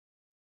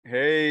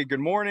Hey,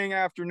 good morning,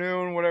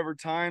 afternoon, whatever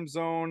time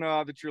zone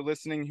that you're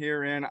listening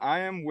here in. I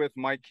am with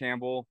Mike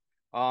Campbell.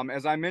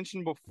 As I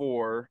mentioned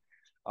before,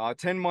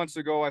 10 months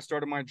ago, I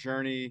started my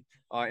journey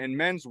in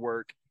men's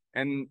work,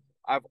 and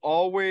I've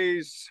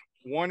always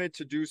wanted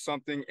to do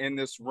something in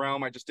this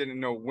realm. I just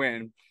didn't know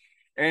when.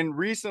 And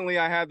recently,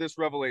 I had this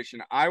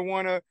revelation. I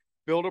want to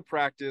build a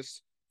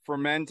practice for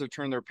men to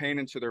turn their pain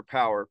into their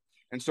power.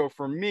 And so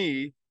for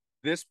me,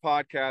 this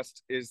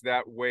podcast is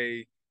that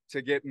way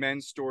to get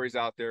men's stories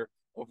out there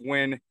of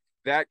when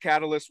that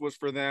catalyst was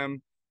for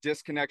them,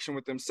 disconnection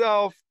with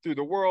themselves, through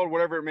the world,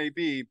 whatever it may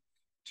be,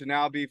 to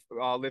now be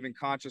living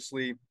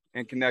consciously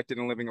and connected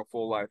and living a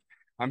full life.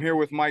 I'm here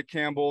with Mike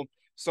Campbell,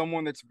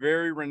 someone that's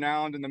very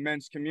renowned in the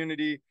men's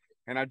community.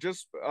 And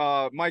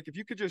Mike, if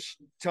you could just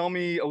tell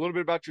me a little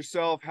bit about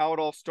yourself, how it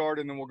all started,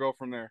 and then we'll go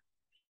from there.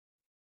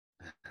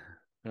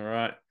 All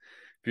right.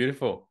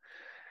 Beautiful.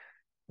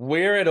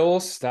 Where it all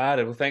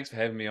started. Well, thanks for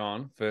having me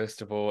on,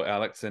 first of all,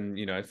 Alex, and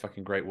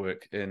fucking great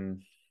work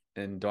in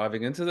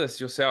diving into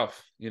this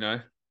yourself.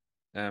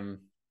 Um,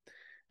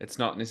 it's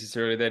not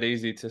necessarily that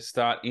easy to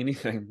start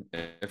anything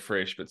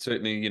fresh, but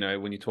certainly,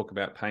 when you talk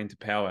about pain to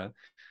power,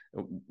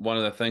 one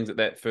of the things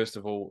that first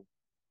of all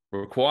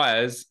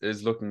requires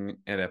is looking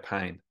at our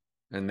pain.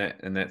 And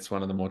that's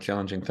one of the more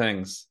challenging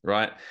things,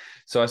 right?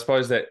 So I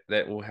suppose that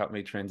will help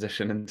me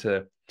transition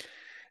into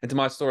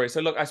my story. So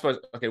look, I suppose,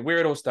 okay, where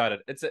it all started.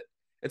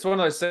 It's one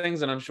of those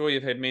things, and I'm sure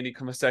you've had many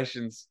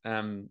conversations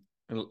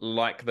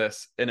like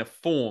this in a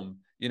form.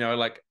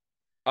 Like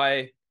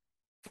I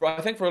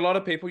I think for a lot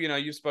of people,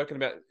 you've spoken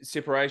about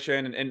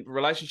separation and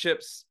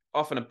relationships,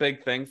 often a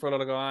big thing for a lot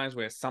of guys,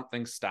 where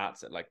something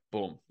starts at like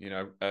boom,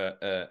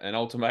 an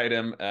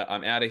ultimatum.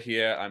 I'm out of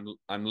here.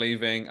 I'm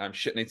leaving.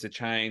 Shit needs to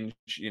change.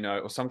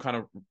 Or some kind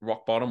of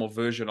rock bottom or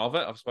version of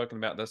it. I've spoken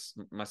about this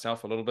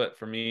myself a little bit.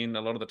 For me, and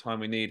a lot of the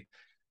time, we need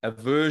a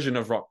version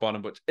of rock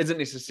bottom, which isn't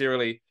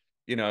necessarily,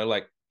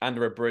 like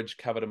under a bridge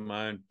covered in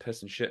my own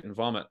piss and shit and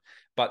vomit,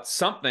 but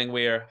something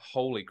where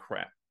holy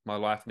crap, my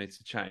life needs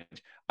to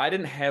change. I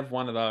didn't have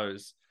one of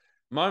those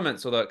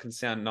moments, although it can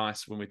sound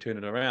nice when we turn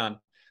it around.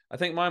 I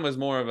think mine was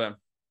more of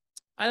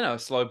I don't know, a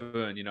slow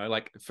burn,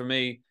 like for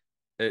me,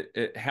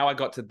 how I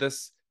got to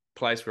this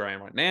place where I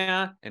am right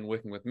now and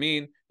working with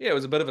men. Yeah, it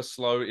was a bit of a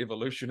slow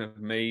evolution of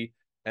me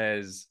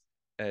as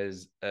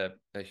a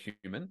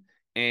human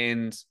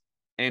and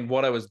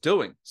what I was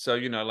doing. So,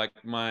 like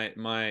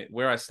my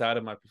where I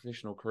started my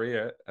professional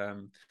career,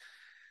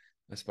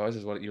 I suppose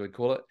is what you would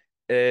call it,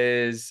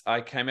 is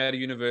I came out of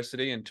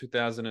university in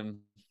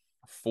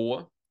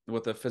 2004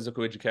 with a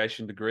physical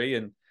education degree.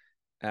 And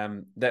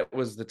that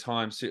was the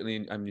time,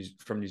 certainly I'm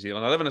from New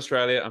Zealand. I live in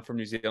Australia. I'm from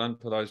New Zealand,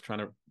 for those trying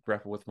to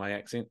grapple with my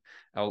accent.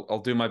 I'll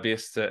do my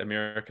best to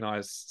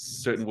Americanize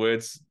certain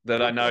words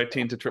that I know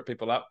tend to trip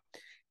people up.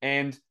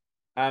 And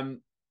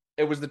um,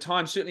 it was the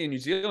time, certainly in New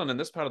Zealand and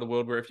this part of the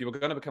world, where if you were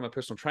going to become a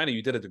personal trainer,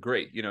 you did a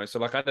degree. So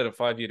like I did a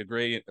 5-year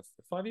degree.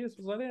 5 years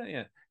was I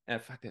there? Yeah.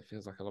 Fuck, that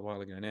feels like a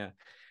while ago now.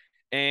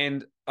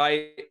 And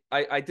I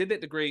did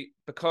that degree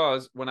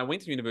because when I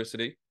went to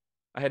university,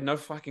 I had no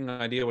fucking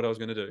idea what I was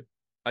going to do.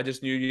 I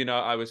just knew,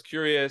 I was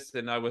curious,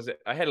 and I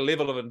had a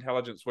level of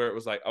intelligence where it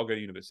was like, I'll go to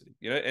university,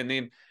 and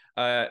then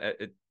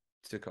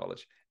to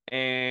college.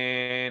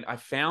 And I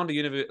found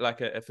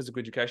like a physical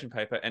education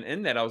paper. And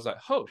in that, I was like,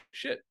 oh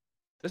shit,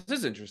 this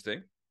is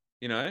interesting.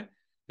 You know,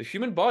 the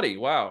human body.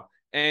 Wow.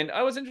 And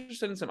I was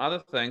interested in some other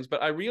things,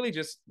 but I really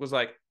just was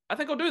like, I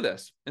think I'll do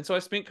this. And so I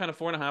spent kind of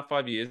 4.5,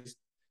 5 years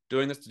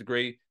doing this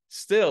degree,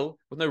 still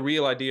with no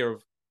real idea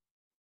of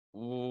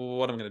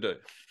what I'm going to do.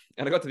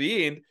 And I got to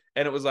the end,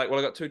 and it was like, well,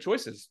 I got two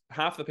choices.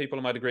 Half the people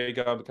in my degree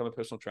go and become a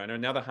personal trainer,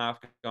 and the other half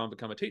go and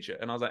become a teacher.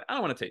 And I was like, I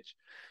don't want to teach,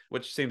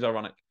 which seems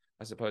ironic,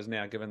 I suppose,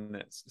 now, given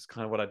that's it's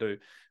kind of what I do.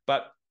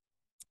 But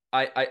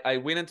I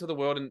went into the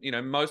world,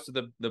 and most of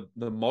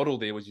the model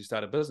there was you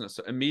start a business.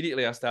 So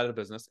immediately I started a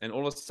business, and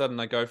all of a sudden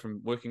I go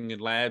from working in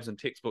labs and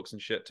textbooks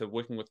and shit to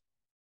working with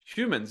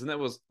humans, and that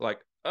was like,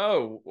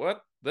 oh,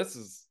 what? This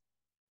is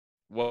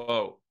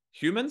whoa,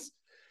 humans?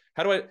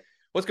 How do I?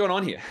 What's going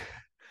on here?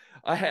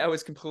 I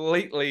was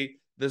completely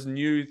this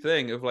new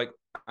thing of like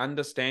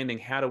understanding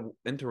how to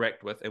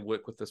interact with and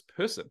work with this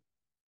person.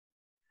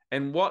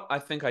 And what I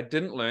think I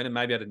didn't learn, and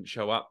maybe I didn't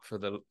show up for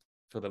the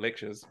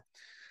lectures,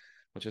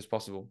 which is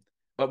possible.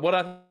 But what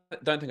I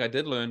don't think I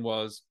did learn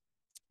was,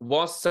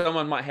 whilst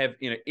someone might have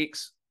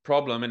X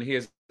problem and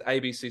here's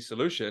ABC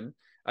solution,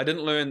 I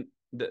didn't learn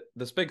that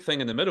this big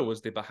thing in the middle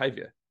was their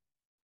behavior.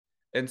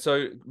 And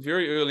so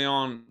very early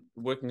on,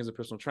 working as a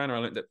personal trainer, I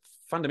learned that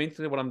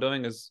fundamentally what I'm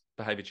doing is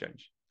behavior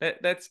change.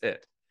 That's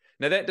it.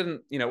 Now that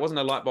didn't, it wasn't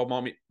a light bulb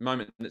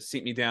moment that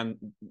sent me down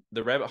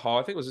the rabbit hole.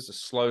 I think it was just a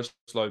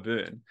slow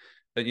burn.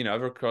 But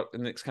over the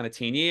next kind of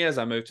 10 years,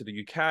 I moved to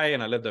the UK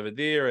and I lived over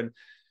there. And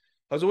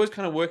I was always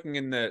kind of working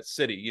in the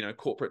city,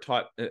 corporate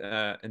type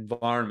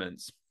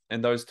environments.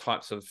 And those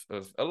types of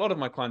a lot of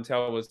my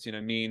clientele was,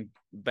 men,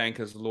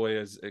 bankers,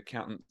 lawyers,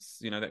 accountants,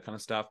 that kind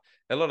of stuff.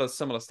 A lot of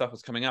similar stuff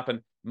was coming up.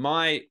 And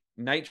my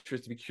nature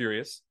is to be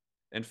curious.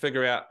 and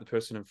figure out the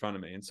person in front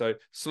of me. And so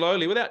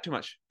slowly, without too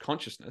much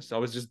consciousness, I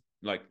was just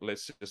like,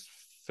 let's just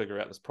figure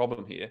out this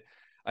problem here.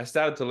 I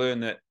started to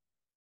learn that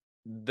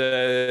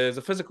there's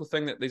a physical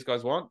thing that these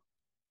guys want,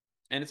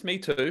 and it's me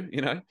too,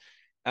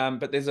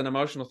 but there's an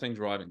emotional thing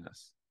driving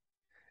this.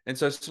 And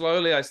so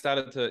slowly I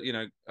started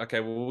to, okay,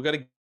 well, we've got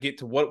to get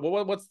to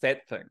what's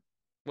that thing?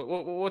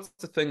 What's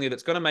the thing there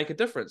that's going to make a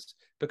difference?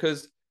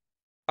 Because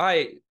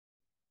I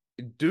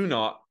do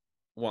not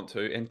want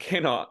to and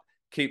cannot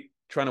keep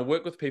trying to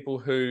work with people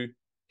who,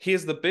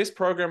 here's the best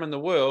program in the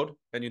world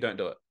and you don't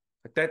do it.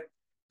 Like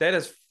that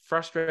is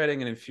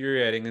frustrating and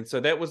infuriating. And so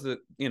that was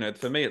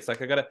for me, it's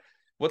like,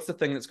 what's the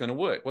thing that's going to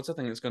work? What's the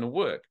thing that's going to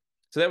work?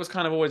 So that was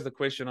kind of always the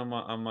question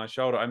on my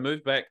shoulder. I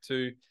moved back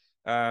to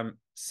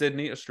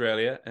Sydney,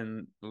 Australia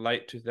in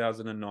late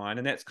 2009.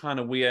 And that's kind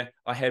of where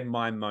I had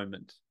my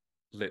moment,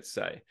 let's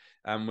say,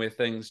 where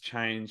things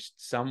changed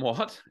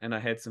somewhat. And I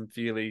had some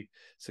fairly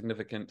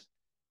significant,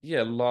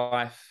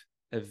 life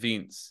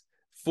events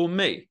for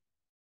me,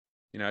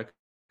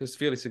 because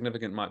fairly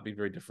significant might be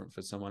very different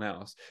for someone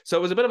else. So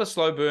it was a bit of a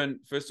slow burn,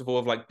 first of all,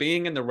 of like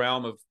being in the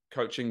realm of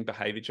coaching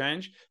behavior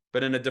change,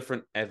 but in a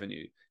different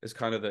avenue is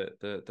kind of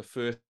the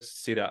first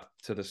setup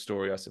to the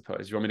story, I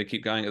suppose. You want me to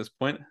keep going at this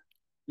point?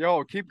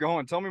 Yo, keep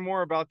going. Tell me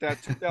more about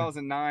that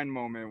 2009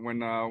 moment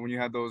when you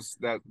had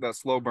that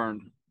slow burn.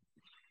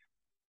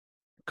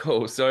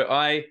 Cool. So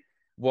I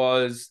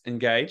was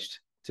engaged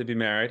to be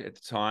married at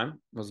the time.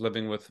 I was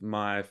living with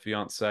my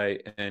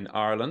fiance in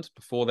Ireland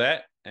before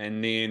that.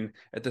 And then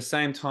at the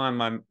same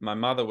time, my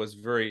mother was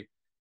very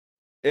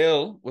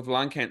ill with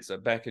lung cancer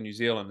back in New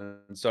Zealand.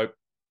 And so,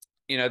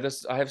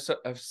 I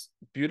have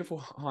beautiful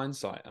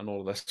hindsight on all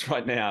of this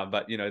right now.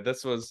 But,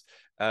 this was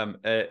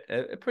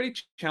a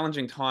pretty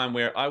challenging time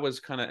where I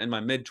was kind of in my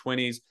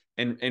mid-20s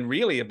and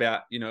really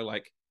about,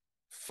 like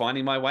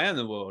finding my way in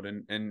the world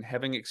and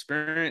having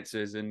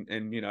experiences and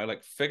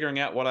like figuring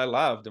out what I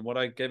loved and what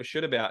I gave a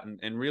shit about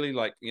and really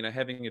like,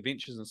 having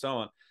adventures and so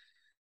on.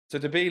 So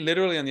to be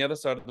literally on the other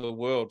side of the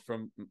world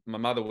from my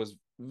mother was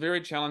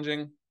very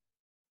challenging.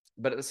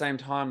 But at the same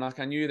time, like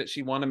I knew that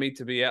she wanted me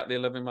to be out there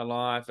living my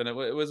life. And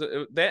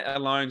that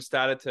alone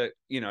started to,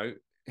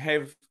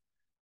 have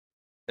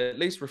at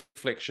least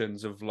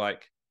reflections of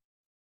like,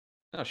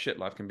 oh shit,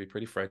 life can be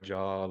pretty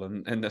fragile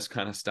and this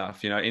kind of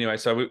stuff, Anyway,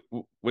 so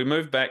we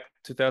moved back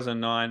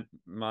 2009,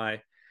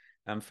 my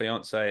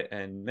fiance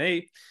and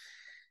me,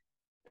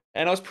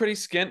 and I was pretty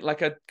skint.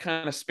 Like I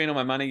kind of spent all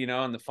my money,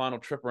 on the final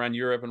trip around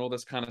Europe and all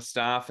this kind of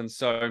stuff, and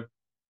so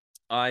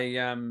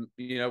I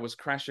was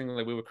crashing.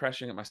 Like we were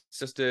crashing at my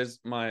sister's.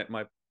 My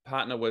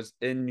partner was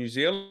in New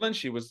Zealand.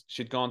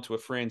 She'd gone to a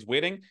friend's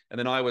wedding, and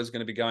then I was going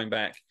to be going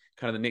back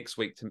kind of the next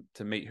week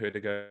to meet her to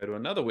go to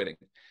another wedding.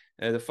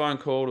 The phone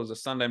call, it was a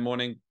Sunday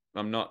morning.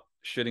 I'm not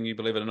shitting you,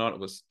 believe it or not. It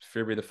was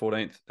February the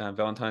 14th,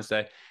 Valentine's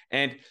Day.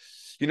 And,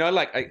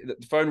 the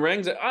phone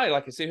rings.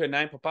 I see her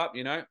name pop up,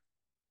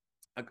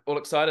 all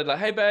excited, like,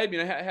 hey, babe,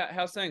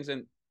 how's things?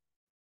 And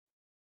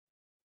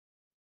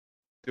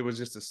there was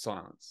just a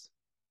silence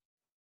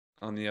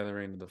on the other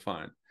end of the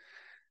phone,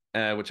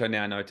 which I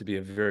now know to be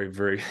a very,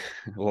 very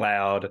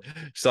loud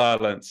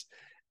silence.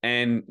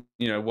 And,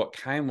 what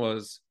came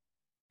was,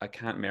 I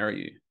can't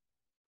marry you.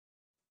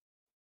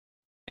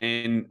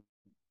 And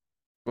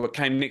what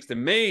came next to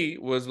me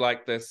was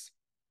like this,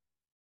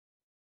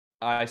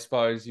 I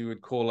suppose you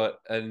would call it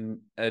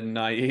a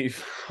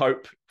naive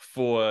hope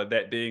for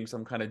that being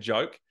some kind of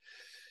joke.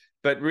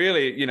 But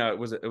really, it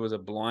was a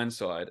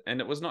blindside, and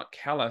it was not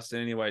callous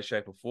in any way,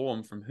 shape, or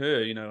form from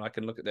her. I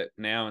can look at that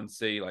now and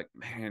see, like,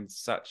 man,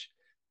 such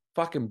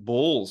fucking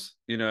balls,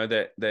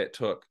 that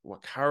took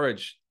what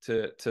courage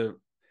to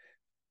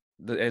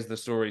as the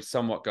story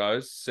somewhat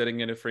goes,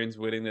 sitting at a friend's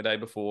wedding the day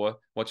before,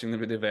 watching them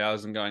with their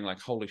vows and going like,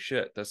 holy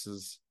shit, this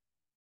is,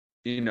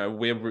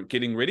 we're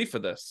getting ready for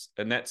this.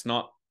 And that's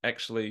not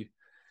actually,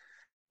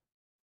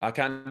 I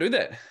can't do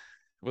that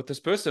with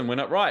this person. We're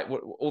not right.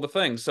 All the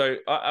things. So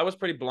I was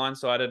pretty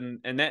blindsided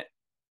and that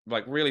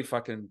like really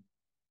fucking,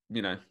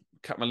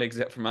 cut my legs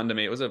out from under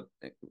me. It was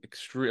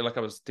extreme, like I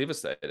was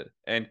devastated.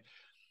 And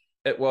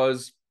it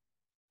was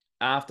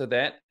after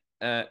that,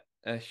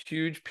 a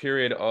huge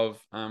period of,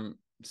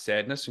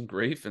 sadness and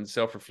grief and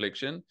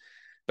self-reflection,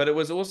 but it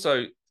was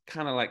also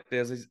kind of like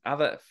there's these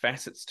other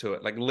facets to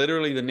it. Like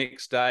literally the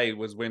next day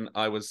was when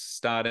I was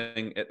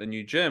starting at the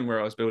new gym where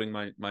I was building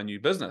my new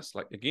business.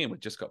 Like again, we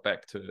just got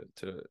back to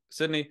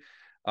Sydney.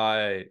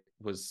 I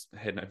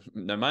had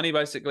no money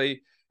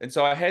basically, and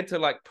so I had to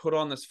like put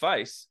on this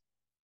face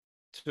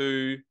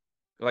to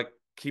like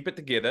keep it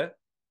together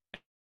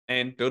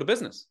and build a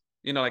business,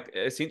 like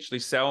essentially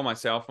sell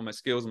myself on my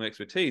skills and my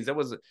expertise. That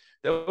was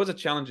a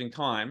challenging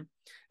time.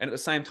 And at the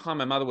same time,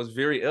 my mother was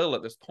very ill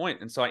at this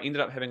point. And so I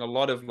ended up having a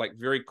lot of like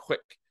very quick,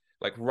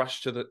 like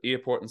rush to the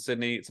airport in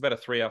Sydney. It's about a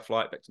 3-hour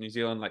flight back to New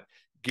Zealand, like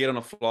get on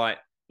a flight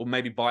or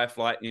maybe buy a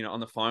flight, on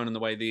the phone on the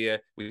way there.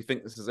 We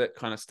think this is it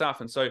kind of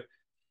stuff. And so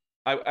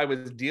I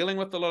was dealing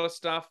with a lot of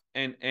stuff.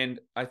 And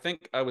I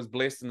think I was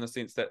blessed in the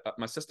sense that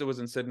my sister was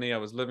in Sydney. I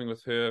was living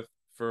with her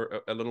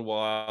for a little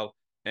while.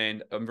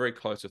 and I'm very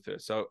close with her.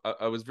 So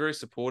I was very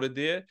supported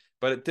there,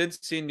 but it did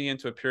send me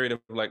into a period of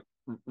like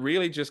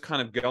really just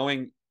kind of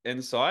going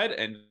inside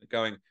and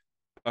going,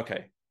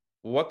 okay,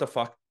 what the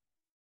fuck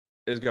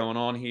is going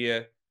on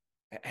here?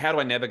 How do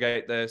I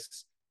navigate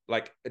this?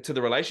 Like to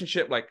the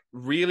relationship, like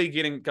really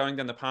going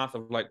down the path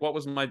of like, what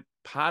was my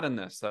part in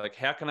this? Like,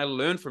 how can I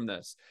learn from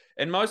this?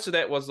 And most of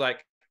that was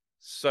like,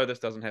 so this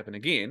doesn't happen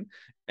again.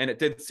 And it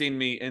did send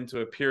me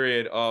into a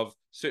period of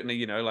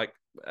certainly, like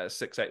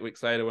 6, 8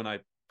 weeks later when I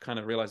kind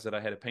of realized that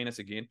I had a penis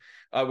again,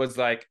 I was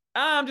like,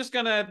 I'm just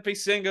gonna be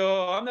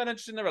single. I'm not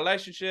interested in a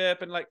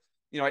relationship. And like,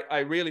 I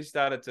really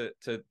started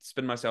to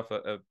spin myself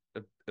a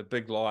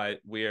big lie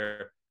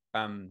where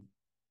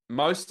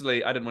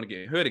mostly I didn't want to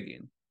get hurt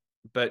again,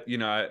 but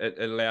it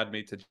allowed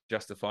me to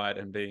justify it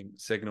and being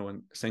single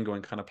and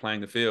kind of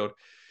playing the field.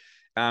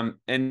 And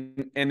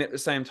at the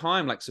same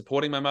time, like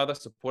supporting my mother,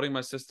 supporting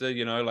my sister,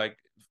 like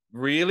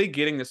really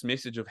getting this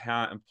message of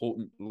how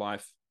important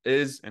life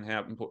is and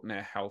how important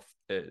our health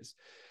is.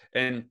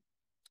 And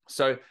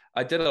so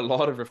I did a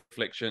lot of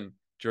reflection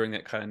during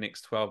that kind of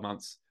next 12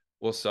 months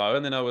or so.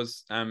 And then I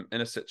was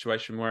in a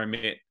situation where I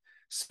met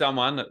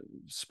someone,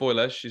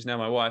 spoiler, she's now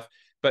my wife,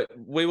 but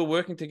we were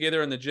working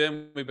together in the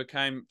gym. We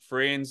became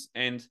friends.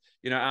 And,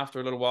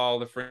 after a little while,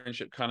 the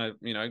friendship kind of,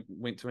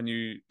 went to a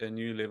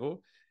new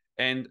level.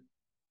 And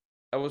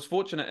I was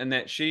fortunate in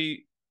that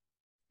she,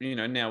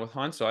 now with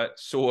hindsight,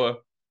 saw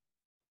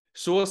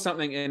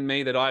something in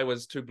me that I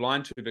was too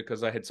blind to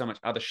because I had so much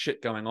other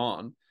shit going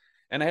on.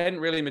 And I hadn't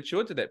really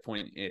matured to that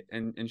point yet.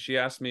 And she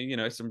asked me,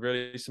 some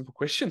really simple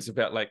questions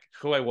about like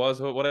who I was,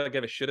 what I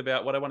gave a shit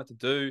about, what I wanted to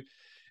do.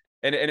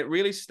 And it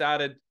really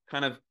started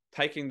kind of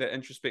taking the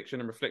introspection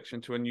and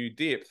reflection to a new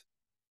depth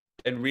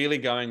and really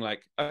going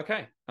like,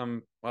 okay,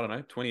 I'm, I don't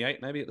know,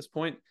 28 maybe at this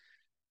point.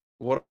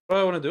 What do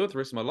I want to do with the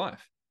rest of my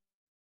life?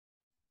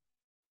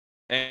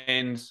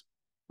 And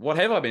what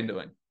have I been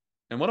doing?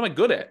 And what am I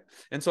good at?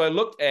 And so I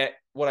looked at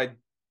what I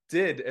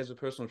did as a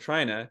personal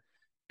trainer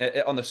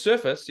on the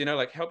surface,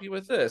 like help you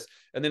with this.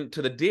 And then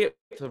to the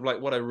depth of like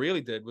what I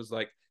really did was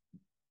like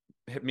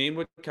men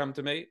would come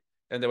to me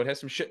and they would have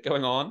some shit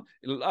going on.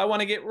 I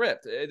want to get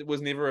ripped. It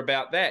was never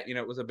about that.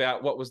 It was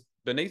about what was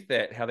beneath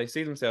that, how they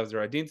see themselves,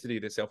 their identity,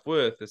 their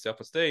self-worth, their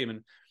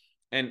self-esteem.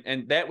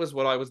 And that was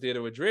what I was there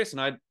to address. And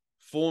I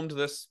formed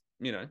this,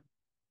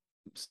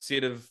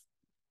 set of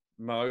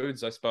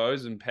modes, I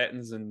suppose, and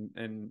patterns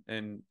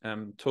and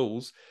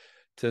tools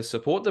to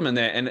support them in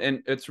that.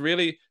 And it's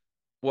really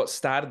what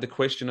started the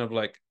question of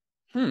like,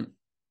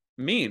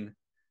 men,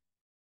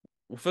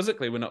 well,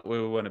 physically we're not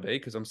where we want to be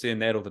because I'm seeing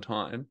that all the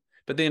time.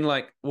 But then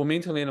like, well,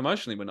 mentally and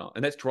emotionally we're not,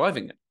 and that's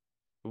driving it.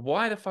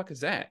 Why the fuck is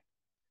that?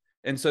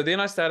 And so then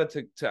I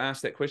started to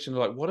ask that question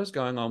like, what is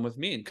going on with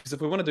men? Because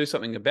if we want to do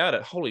something about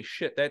it, holy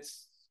shit,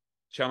 that's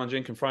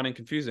challenging, confronting,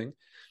 confusing.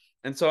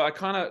 And so I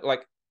kind of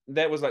like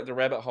that was like the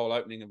rabbit hole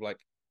opening of like,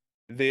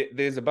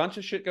 there's a bunch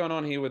of shit going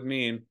on here with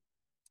men.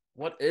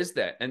 What is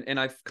that? And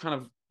I've kind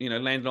of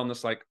landed on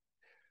this like,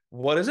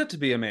 what is it to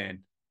be a man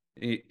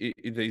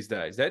these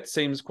days? That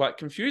seems quite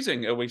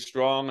confusing. Are we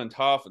strong and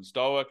tough and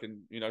stoic and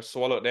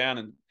swallow it down?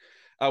 And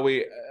are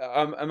we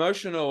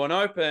emotional and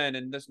open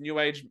and this new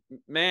age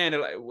man?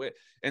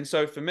 And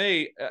so for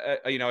me,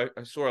 I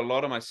saw a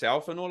lot of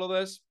myself in all of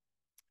this.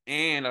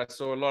 And I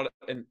saw a lot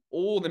in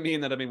all the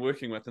men that I've been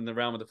working with in the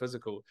realm of the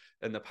physical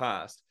in the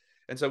past.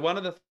 And so one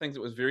of the things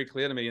that was very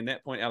clear to me in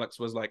that point, Alex,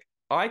 was like,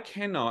 I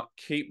cannot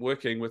keep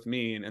working with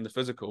men in the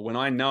physical when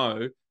I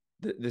know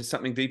that there's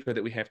something deeper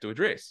that we have to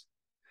address.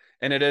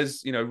 And it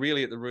is,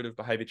 really at the root of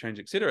behavior change,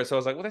 et cetera. So I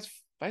was like, well, that's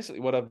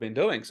basically what I've been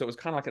doing. So it was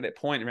kind of like at that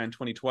point around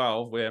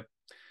 2012 where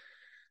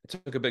I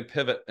took a big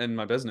pivot in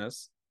my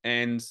business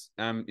and,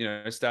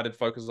 started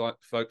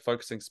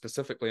focusing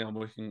specifically on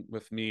working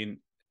with men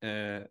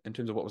in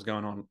terms of what was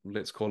going on,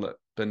 let's call it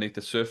beneath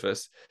the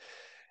surface.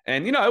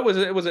 And it was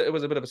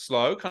a bit of a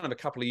slow kind of a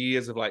couple of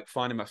years of like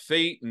finding my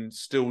feet and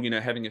still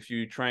having a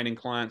few training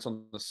clients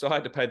on the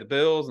side to pay the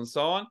bills and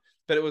so on.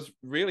 But it was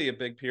really a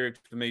big period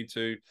for me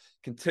to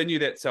continue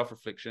that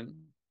self-reflection,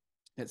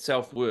 that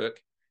self-work,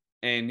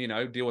 and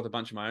deal with a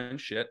bunch of my own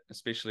shit,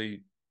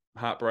 especially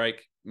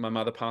heartbreak. My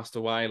mother passed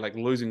away, like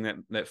losing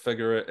that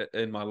figure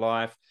in my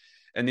life,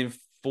 and then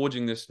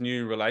forging this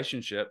new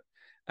relationship.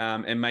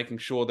 And making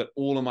sure that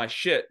all of my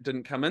shit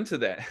didn't come into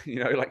that,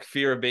 like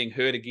fear of being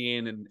hurt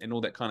again and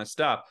all that kind of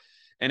stuff.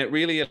 And it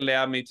really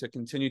allowed me to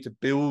continue to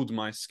build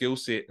my skill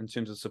set in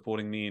terms of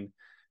supporting men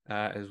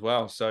as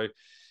well. So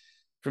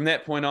from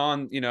that point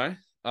on,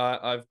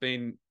 I've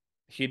been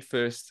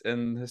headfirst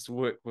in this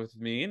work with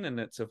men, and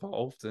it's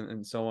evolved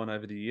and so on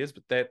over the years.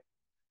 But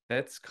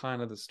that's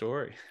kind of the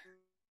story.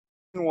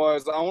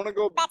 Was I want to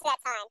go back to that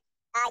time.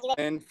 You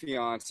and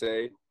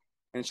fiance,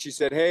 and she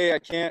said, "Hey, I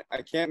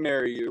can't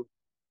marry you.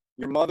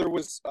 Your mother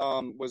was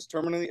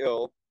terminally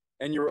ill,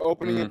 and you were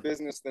opening a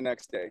business the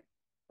next day,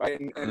 right?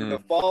 And the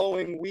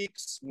following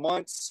weeks,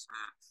 months,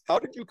 how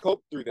did you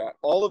cope through that?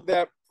 All of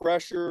that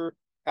pressure,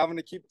 having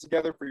to keep it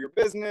together for your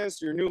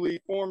business, your newly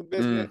formed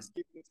business,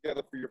 keeping it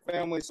together for your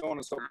family, so on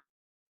and so forth."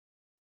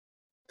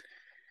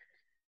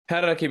 How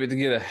did I keep it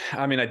together?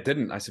 I mean, I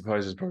didn't, I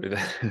suppose, is probably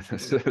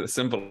the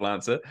simple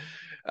answer.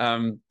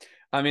 Um,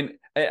 I mean,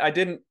 I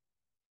didn't,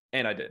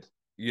 and I did,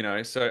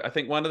 So I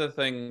think one of the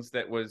things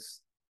that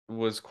was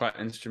quite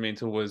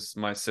instrumental was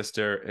my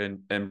sister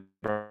and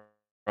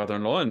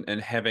brother-in-law,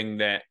 and having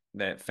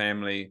that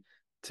family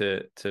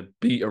to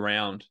be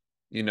around,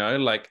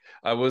 like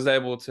I was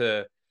able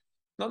to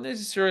not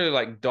necessarily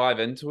like dive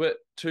into it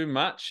too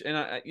much.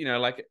 And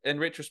like in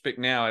retrospect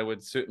now, I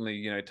would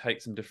certainly,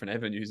 take some different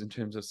avenues in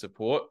terms of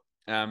support,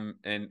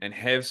 and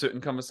have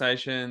certain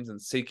conversations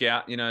and seek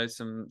out,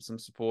 some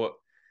support.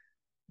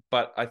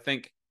 But I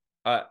think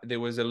there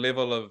was a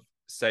level of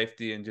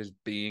safety in just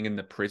being in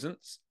the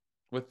presence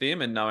with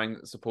them and knowing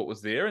that support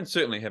was there, and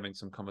certainly having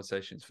some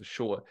conversations for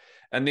sure.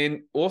 And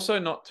then also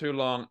not too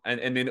long,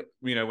 and then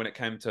when it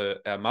came to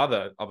our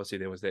mother, obviously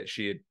there was that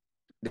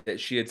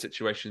shared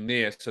situation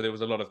there. So there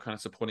was a lot of kind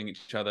of supporting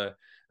each other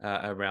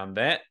around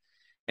that.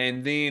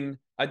 And then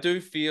I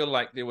do feel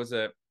like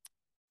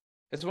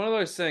it's one of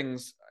those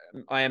things.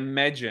 I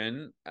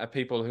imagine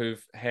people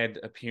who've had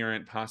a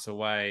parent pass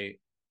away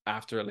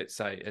after, let's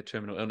say, a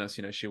terminal illness.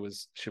 She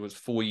was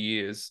 4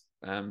 years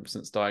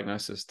since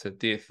diagnosis to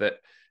death. That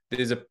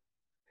there's a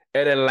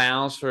it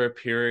allows for a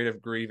period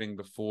of grieving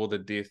before the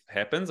death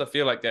happens. I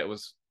feel like that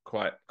was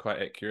quite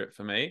accurate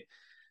for me.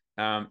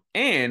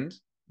 And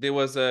there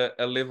was a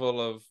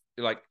level of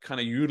like kind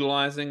of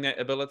utilizing that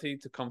ability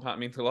to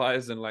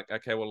compartmentalize and like,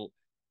 okay, well,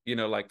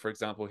 like for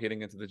example,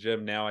 heading into the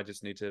gym now, I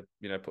just need to,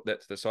 put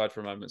that to the side for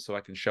a moment so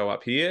I can show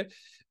up here.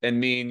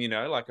 And then,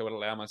 like I would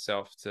allow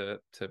myself to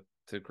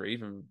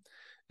grieve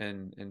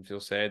and feel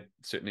sad,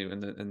 certainly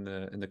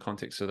in the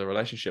context of the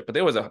relationship. But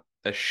there was a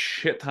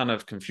shit ton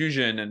of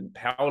confusion and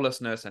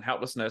powerlessness and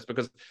helplessness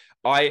because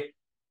I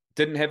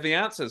didn't have the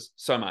answers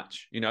so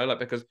much, like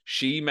because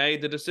she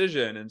made the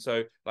decision. And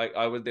so like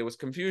there was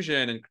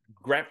confusion and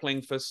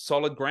grappling for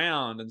solid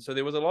ground. And so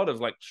there was a lot of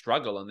like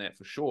struggle in that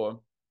for sure.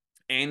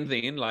 And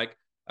then like,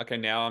 okay,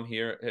 now I'm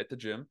here at the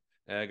gym.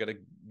 I got to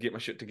get my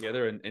shit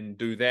together and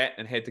do that,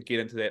 and had to get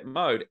into that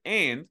mode.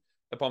 And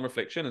upon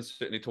reflection, and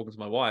certainly talking to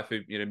my wife who,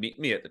 met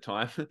me at the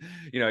time,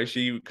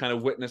 she kind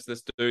of witnessed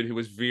this dude who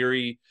was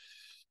very,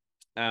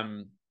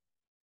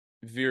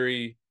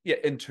 very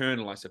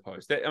internal, I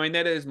suppose.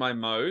 That is my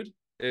mode,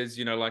 is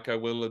like I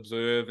will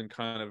observe and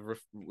kind of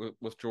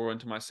withdraw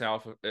into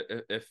myself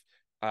if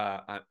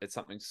it's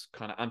something's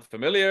kind of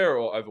unfamiliar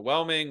or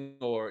overwhelming,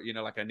 or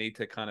like I need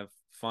to kind of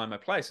find my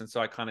place. And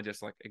so I kind of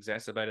just like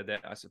exacerbated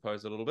that, I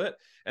suppose, a little bit,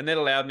 and that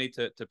allowed me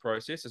to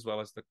process, as well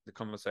as the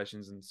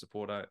conversations and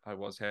support I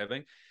was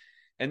having.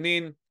 And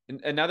then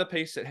another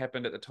piece that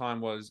happened at the time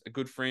was a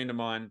good friend of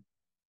mine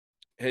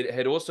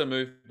had also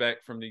moved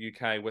back from the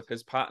UK with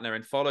his partner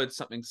and followed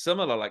something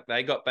similar. Like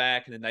they got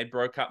back and then they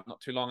broke up not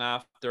too long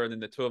after. And then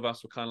the two of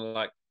us were kind of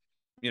like,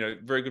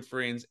 very good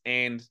friends.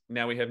 And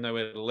now we have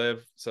nowhere to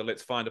live. So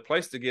let's find a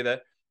place together.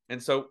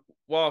 And so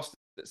whilst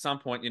at some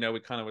point, we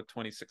kind of were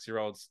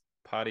 26-year-olds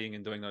partying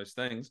and doing those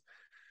things,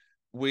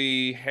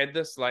 we had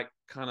this like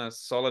kind of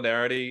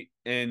solidarity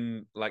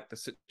in like the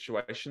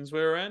situations we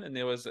were in. And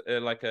there was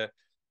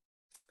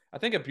I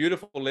think a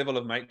beautiful level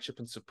of mateship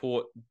and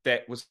support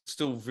that was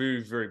still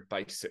very, very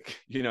basic,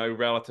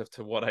 relative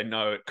to what I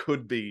know it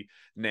could be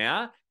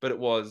now, but it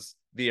was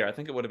there. I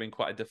think it would have been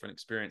quite a different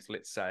experience,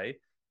 let's say,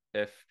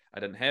 if I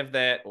didn't have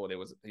that, or there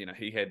was,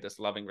 he had this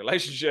loving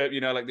relationship,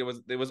 like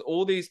there was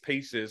all these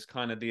pieces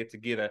kind of there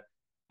together,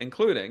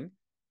 including,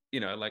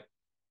 like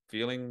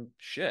feeling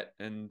shit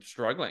and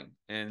struggling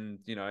and,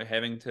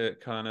 having to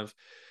kind of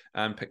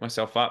pick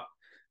myself up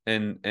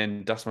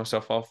and dust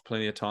myself off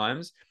plenty of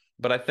times.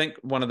 But I think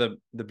one of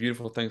the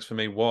beautiful things for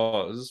me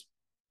was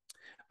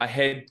I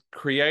had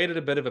created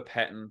a bit of a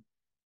pattern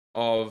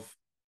of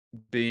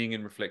being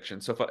in reflection.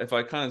 So if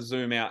I kind of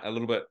zoom out a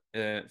little bit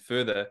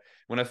further,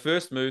 when I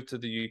first moved to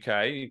the UK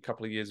a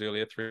couple of years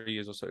earlier, 3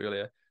 years or so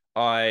earlier,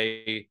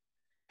 I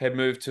had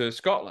moved to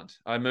Scotland.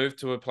 I moved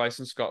to a place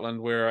in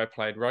Scotland where I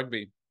played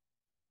rugby.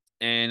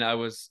 And I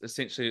was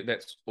essentially,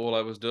 that's all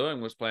I was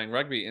doing, was playing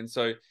rugby. And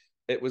so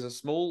it was a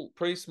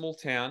pretty small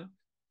town,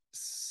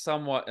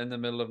 somewhat in the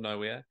middle of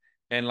nowhere.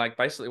 And like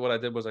basically what I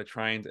did was I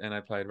trained and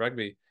I played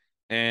rugby,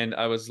 and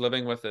I was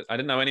living with it. I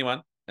didn't know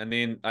anyone. And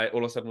then I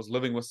all of a sudden was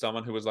living with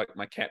someone who was like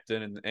my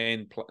captain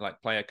and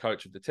like player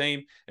coach of the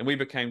team. And we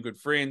became good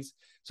friends.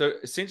 So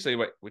essentially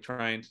we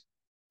trained,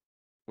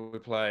 we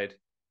played,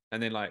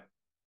 and then like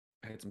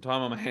I had some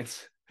time on my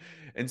hands.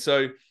 And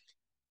so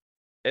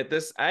at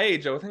this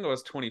age, I think I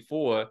was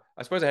 24,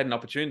 I suppose I had an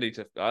opportunity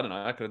to, I don't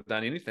know, I could have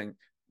done anything.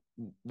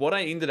 What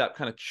I ended up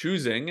kind of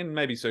choosing, and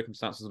maybe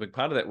circumstances was a big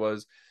part of that,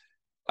 was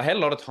I had a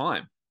lot of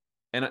time,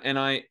 and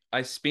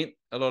I spent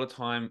a lot of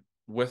time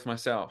with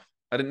myself.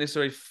 I didn't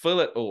necessarily fill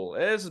it all.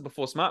 This is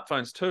before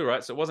smartphones too,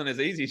 right? So it wasn't as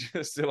easy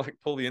just to like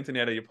pull the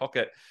internet out of your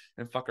pocket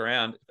and fuck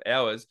around for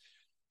hours.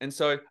 And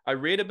so I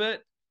read a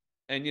bit,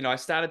 and I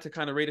started to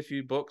kind of read a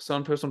few books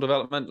on personal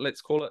development,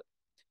 let's call it.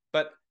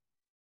 But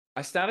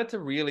I started to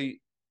really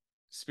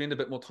spend a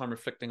bit more time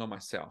reflecting on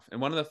myself.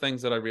 And one of the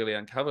things that I really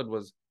uncovered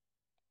was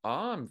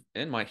I'm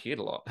in my head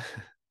a lot.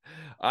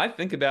 I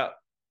think about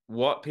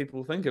what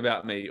people think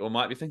about me or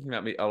might be thinking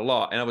about me a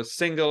lot. And I was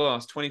single, I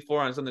was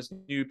 24, I was in this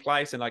new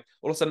place, and like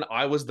all of a sudden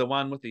I was the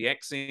one with the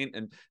accent.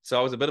 And so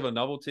I was a bit of a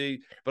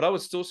novelty, but I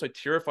was still so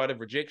terrified of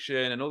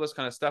rejection and all this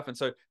kind of stuff. And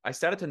so I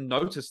started to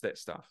notice that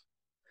stuff.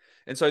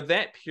 And so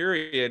that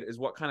period is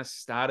what kind of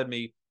started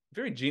me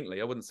very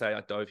gently. I wouldn't say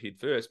I dove head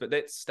first, but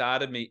that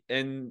started me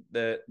in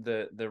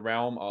the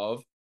realm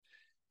of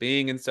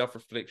being in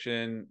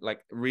self-reflection, like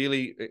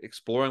really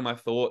exploring my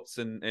thoughts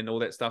and all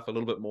that stuff a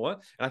little bit more.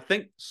 And I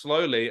think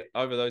slowly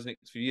over those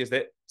next few years,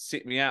 that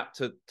set me out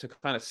to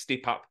kind of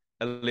step up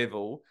a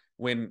level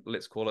when,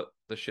 let's call it,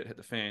 the shit hit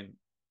the fan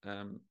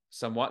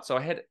somewhat. So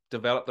I had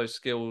developed those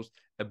skills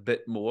a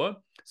bit more.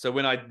 So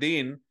when I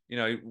then,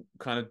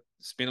 kind of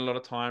spent a lot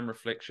of time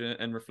reflection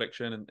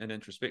and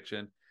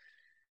introspection,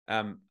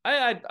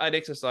 I'd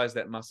exercise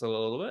that muscle a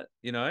little bit,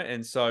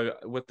 and so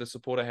with the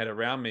support I had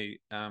around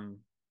me,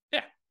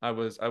 yeah, I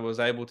was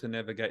able to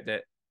navigate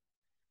that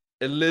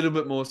a little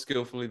bit more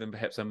skillfully than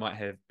perhaps I might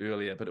have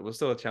earlier, but it was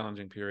still a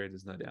challenging period,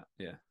 there's no doubt.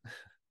 Yeah.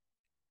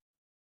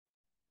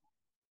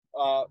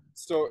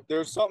 So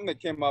there's something that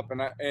came up,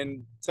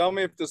 and tell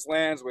me if this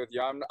lands with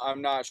you.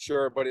 I'm not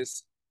sure, but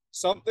it's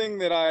something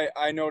that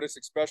I notice,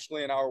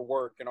 especially in our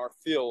work in our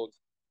field,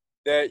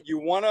 that you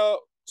want to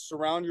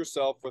surround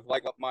yourself with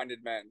like-minded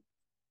men.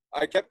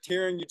 I kept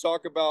hearing you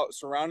talk about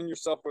surrounding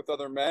yourself with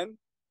other men.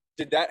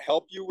 Did that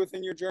help you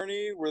within your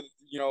journey?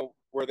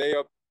 Were they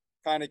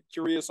kind of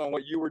curious on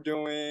what you were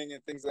doing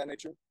and things of that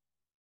nature?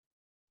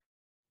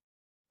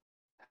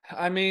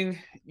 I mean,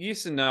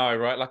 yes and no,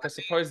 right? Like I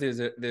suppose there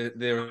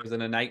is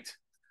an innate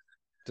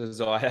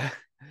desire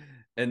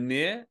in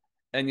there.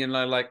 And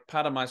like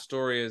part of my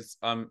story is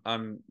I'm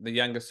the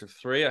youngest of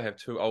three. I have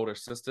two older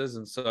sisters,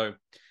 and so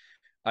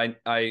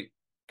I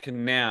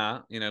can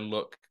now,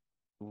 look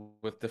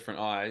with different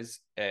eyes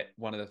at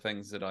one of the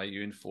things that I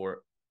yearned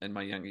for in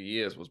my younger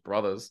years was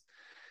brothers.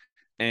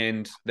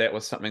 And that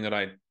was something that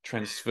I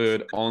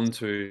transferred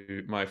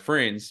onto my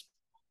friends.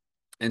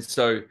 And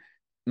so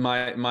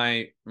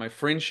my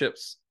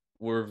friendships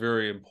were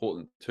very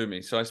important to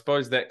me. So I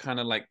suppose that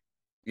kind of like,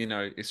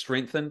 is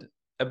strengthened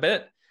a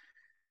bit.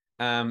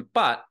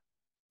 But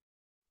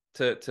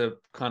to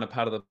kind of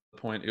part of the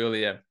point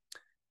earlier,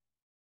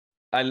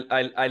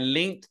 I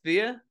linked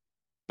there,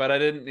 but I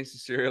didn't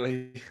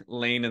necessarily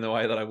lean in the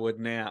way that I would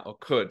now or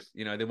could.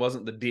 There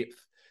wasn't the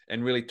depth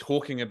and really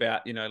talking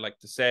about, like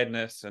the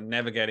sadness and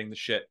navigating the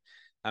shit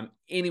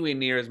anywhere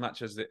near as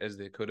much as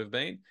there could have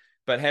been.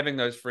 But having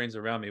those friends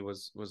around me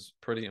was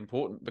pretty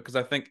important, because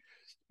I think,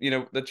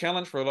 the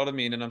challenge for a lot of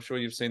men, and I'm sure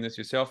you've seen this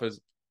yourself, is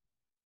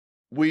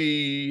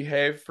we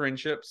have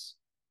friendships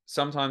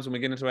sometimes when we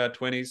get into our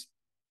 20s,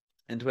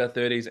 into our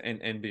 30s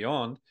and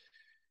beyond.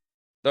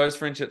 Those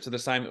friendships are the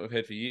same that we've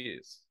had for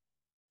years.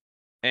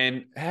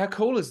 And how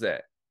cool is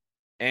that?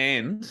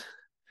 And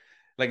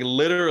like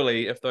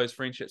literally, if those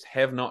friendships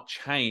have not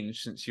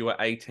changed since you were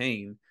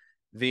 18,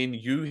 then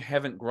you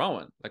haven't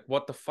grown. Like,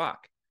 what the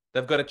fuck?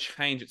 They've got to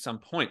change at some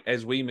point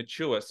as we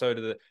mature. So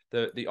to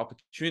the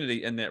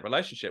opportunity in that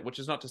relationship, which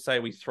is not to say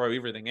we throw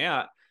everything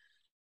out,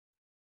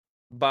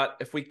 but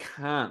if we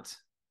can't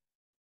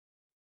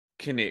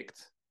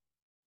connect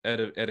at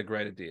a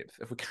greater depth,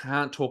 if we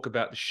can't talk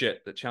about the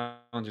shit that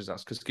challenges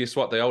us, because guess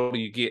what? The older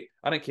you get,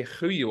 I don't care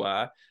who you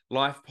are,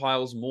 life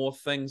piles more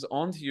things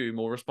onto you,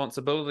 more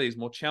responsibilities,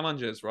 more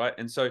challenges, right?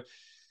 And so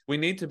we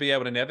need to be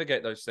able to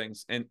navigate those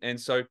things. And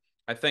so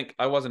I think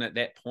I wasn't at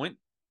that point.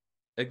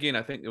 Again,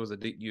 I think there was a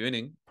deep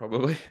yearning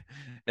probably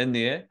in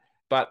there,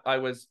 but I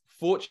was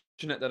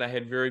fortunate that I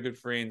had very good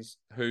friends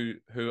who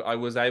I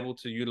was able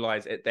to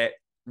utilize at that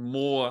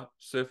more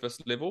surface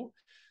level.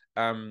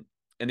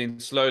 And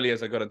then slowly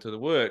as I got into the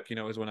work,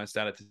 is when I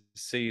started to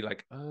see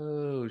like,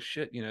 oh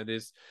shit,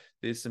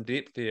 there's some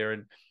depth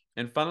there.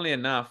 And funnily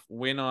enough,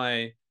 when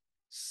I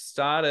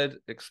started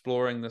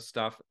exploring this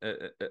stuff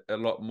a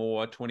lot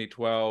more,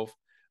 2012,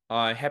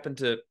 I happened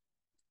to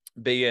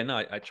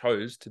I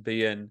chose to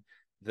be in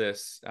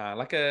this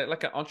like an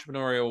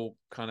entrepreneurial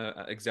kind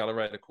of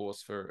accelerator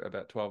course for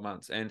about 12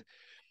 months. And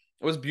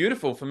it was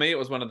beautiful for me. It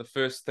was one of the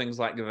first things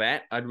like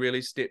that I'd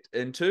really stepped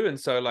into. And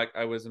so like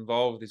I was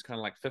involved with these kind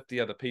of like 50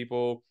 other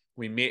people.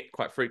 We met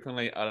quite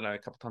frequently, I don't know, a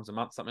couple times a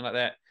month, something like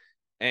that.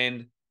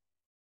 And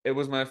it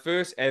was my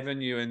first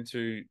avenue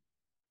into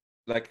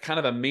like kind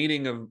of a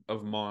meeting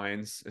of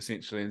minds,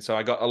 essentially. And so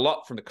I got a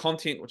lot from the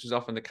content, which is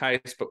often the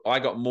case, but I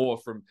got more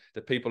from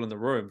the people in the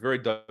room, very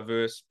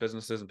diverse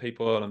businesses and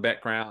people and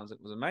backgrounds.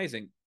 It was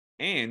amazing.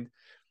 And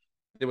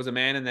there was a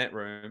man in that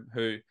room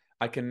who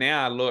I can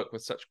now look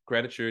with such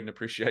gratitude and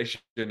appreciation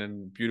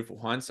and beautiful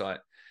hindsight,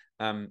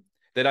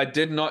 that I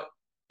did not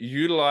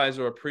utilize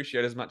or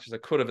appreciate as much as I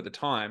could have at the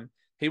time.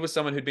 He was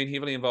someone who'd been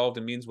heavily involved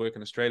in men's work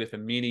in Australia for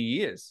many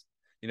years,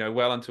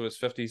 well into his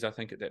 50s, I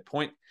think, at that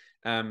point.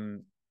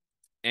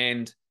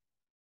 And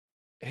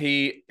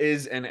he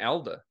is an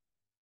elder.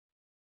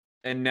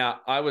 And now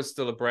I was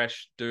still a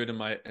brash dude in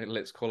my,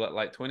 let's call it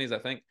late 20s, I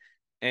think.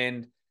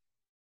 And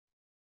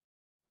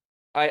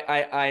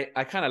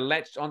I kind of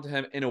latched onto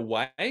him in a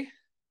way.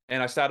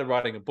 and I started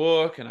writing a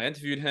book, and I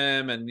interviewed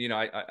him, and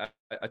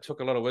I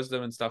took a lot of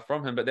wisdom and stuff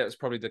from him. But that was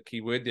probably the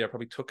key word there. I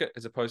probably took it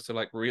as opposed to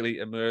like really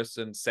immerse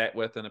and sat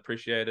with and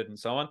appreciated and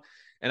so on.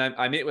 And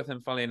I met with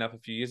him, funnily enough, a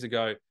few years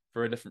ago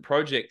for a different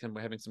project, and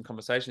we're having some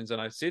conversations. And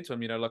I said to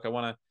him, look, I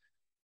want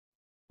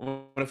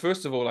to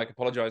first of all like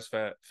apologize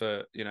for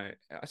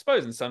I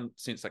suppose in some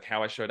sense like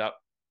how I showed up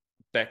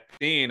back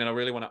then, and I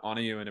really want to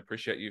honor you and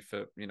appreciate you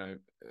for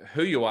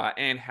who you are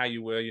and how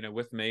you were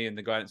with me and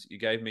the guidance that you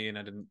gave me, and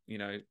I didn't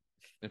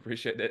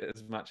appreciate that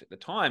as much at the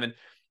time.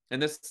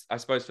 And this, I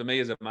suppose, for me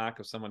is a mark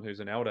of someone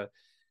who's an elder.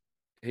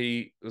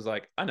 He was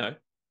like, I know,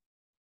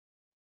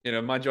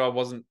 my job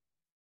wasn't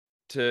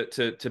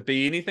to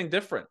be anything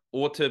different,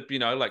 or to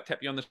like tap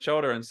you on the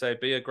shoulder and say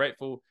be a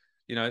grateful,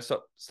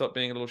 stop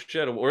being a little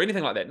shit, or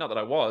anything like that. Not that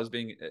I was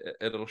being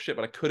a little shit,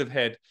 but I could have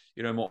had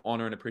more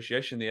honor and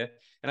appreciation there.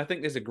 And I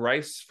think there's a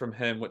grace from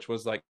him, which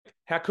was like,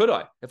 how could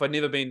I if I'd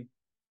never been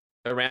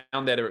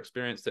around that or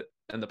experienced it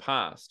in the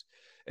past?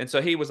 And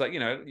so he was like,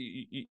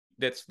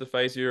 that's the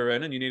phase you were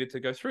in, and you needed to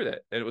go through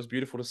that. And it was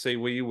beautiful to see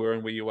where you were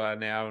and where you are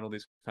now and all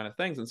these kind of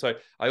things. And so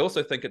I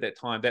also think at that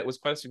time that was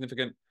quite a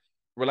significant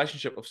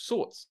relationship of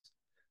sorts,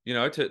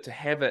 to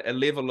have a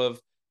level of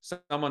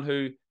someone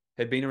who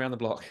had been around the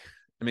block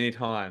many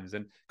times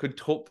and could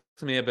talk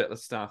to me about the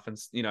stuff, and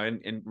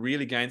and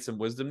really gain some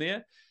wisdom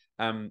there.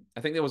 I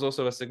think there was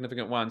also a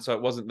significant one. So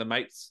it wasn't the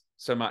mates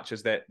so much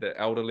as that the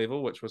elder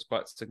level, which was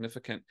quite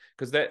significant,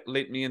 because that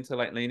led me into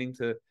like leaning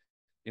to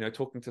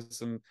talking to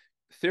some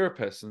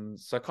therapists and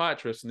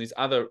psychiatrists and these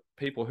other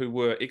people who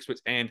were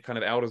experts and kind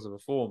of elders of a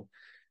form,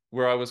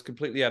 where I was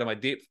completely out of my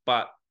depth,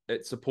 but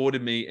it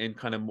supported me in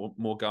kind of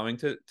more going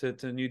to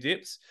new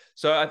depths.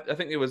 So I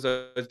think there was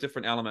those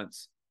different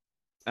elements.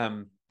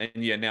 And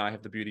yeah, now I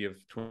have the beauty of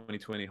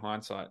 2020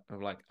 hindsight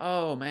of like,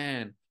 oh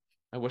man,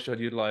 I wish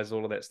I'd utilized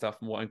all of that stuff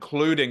more,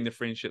 including the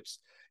friendships,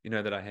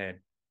 that I had.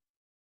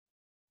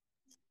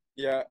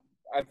 Yeah,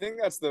 I think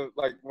that's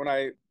like when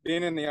I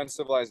being in the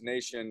uncivilized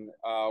nation,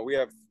 we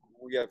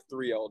have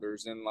three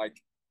elders, and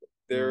like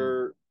Mm,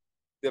 they're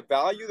the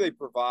value they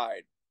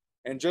provide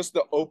and just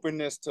the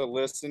openness to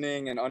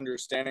listening and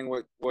understanding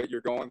what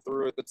you're going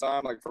through at the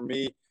time. Like for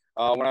me,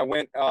 when I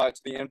went to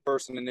the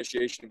in-person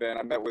initiation event,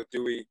 I met with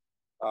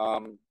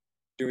um,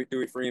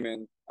 Dewey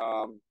Freeman,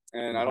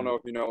 and I don't mm-hmm, know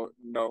if you know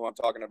who I'm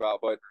talking about,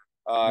 but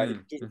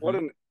just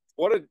mm-hmm,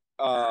 what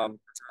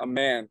a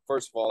man,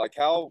 first of all, like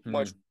how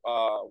much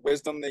mm,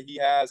 wisdom that he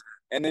has,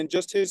 and then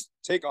just his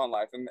take on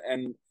life,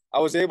 and I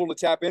was able to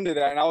tap into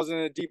that, and I was in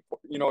a deep,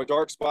 a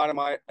dark spot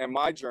in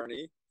my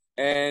journey,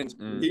 and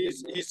mm,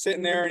 he's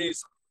sitting there and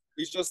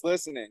he's just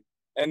listening,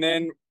 and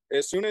then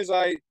as soon as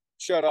I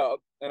shut up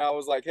and I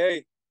was like,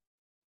 hey,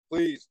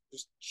 please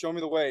just show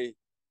me the way,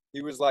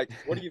 he was like,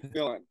 what are you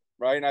feeling,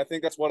 right? And I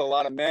think that's what a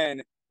lot of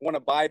men want to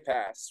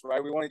bypass,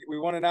 right? We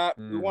mm. want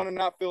to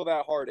not feel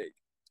that heartache.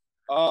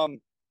 um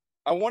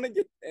I want to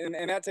get,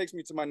 and that takes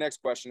me to my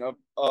next question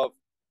of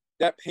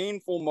that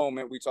painful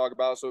moment we talk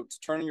about. So it's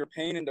turning your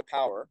pain into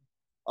power.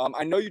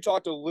 I know you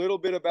talked a little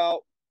bit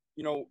about,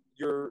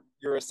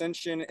 your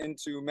ascension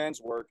into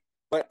men's work,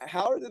 but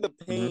how did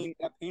Mm-hmm.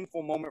 that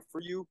painful moment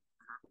for you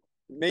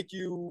make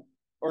you,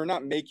 or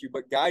not make you,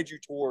 but guide you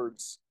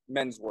towards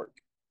men's work?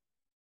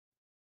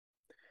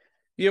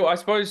 Yeah, well, I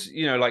suppose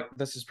like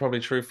this is probably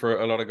true for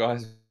a lot of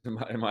guys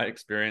in my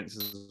experience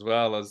as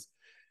well. As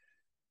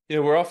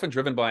we're often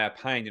driven by our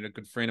pain. A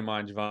good friend of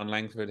mine, Javon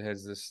Langford,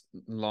 has this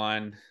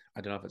line.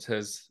 I don't know if it's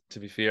his. To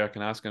be fair, I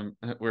can ask him,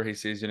 where he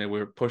says,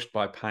 we're pushed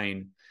by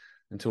pain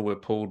until we're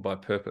pulled by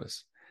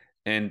purpose.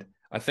 And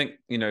I think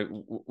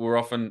we're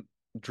often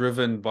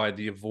driven by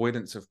the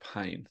avoidance of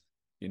pain.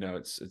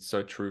 It's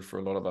so true for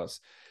a lot of us.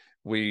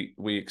 We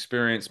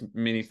experience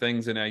many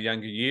things in our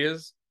younger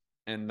years,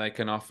 and they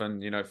can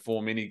often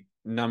form any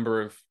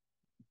number of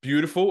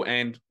beautiful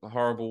and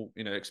horrible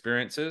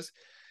experiences.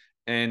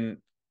 And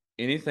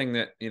anything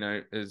that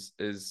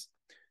is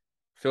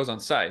feels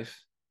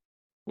unsafe,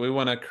 we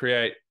want to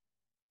create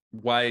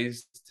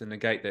ways to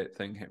negate that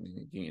thing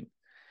happening again.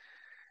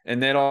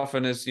 And that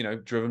often is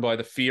driven by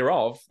the fear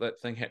of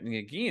that thing happening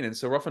again. And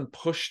so we're often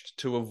pushed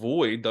to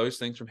avoid those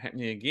things from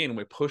happening again, and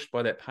we're pushed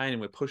by that pain,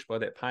 and we're pushed by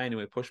that pain, and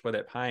we're pushed by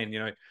that pain.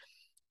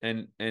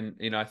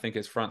 And I think,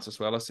 as Francis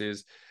Weller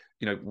says,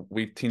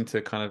 we tend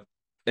to kind of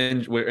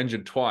we're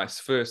injured twice.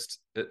 First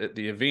at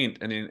the event,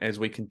 and then as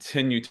we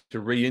continue to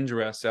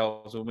re-injure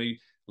ourselves when we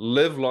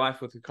live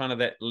life with kind of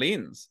that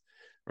lens,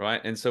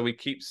 right? And so we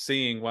keep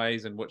seeing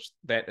ways in which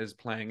that is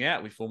playing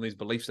out. We form these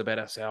beliefs about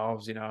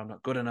ourselves, I'm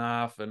not good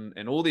enough,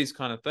 and all these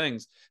kind of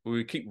things, where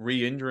we keep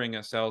re-injuring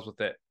ourselves with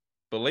that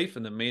belief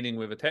and the meaning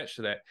we've attached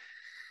to that.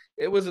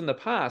 It was in the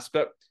past,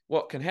 but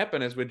what can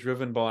happen is we're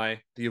driven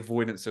by the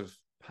avoidance of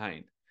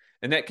pain,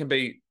 and that can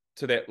be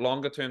to that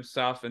longer term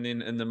stuff and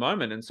then in the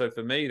moment. And so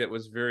for me, that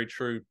was very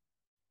true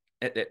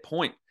at that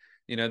point.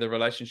 The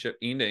relationship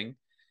ending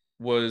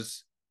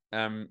was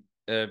a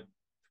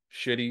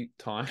shitty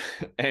time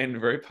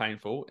and very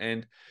painful.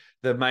 And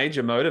the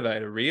major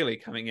motivator really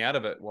coming out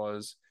of it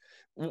was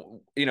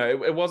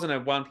it wasn't a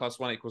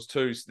 1+1 =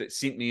 2 that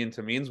sent me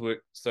into men's work,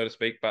 so to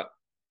speak, but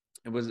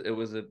it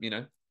was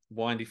a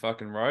windy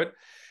fucking road.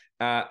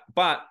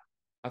 But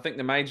I think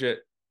the major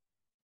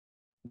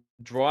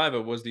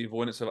driver was the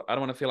avoidance of, I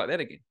don't want to feel like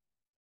that again.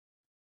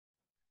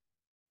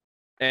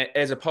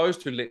 As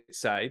opposed to, let's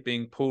say,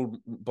 being pulled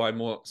by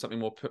something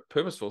more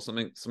purposeful,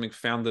 something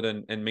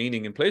founded in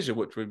meaning and pleasure,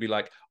 which would be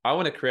like, I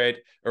want to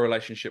create a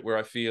relationship where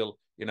I feel,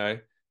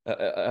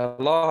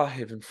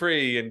 alive and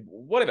free and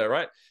whatever,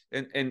 right?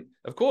 And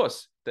of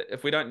course,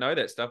 if we don't know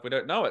that stuff, we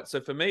don't know it.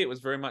 So for me, it was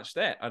very much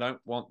that I don't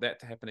want that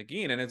to happen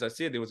again. And as I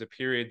said, there was a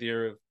period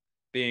there of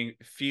being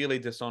fairly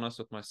dishonest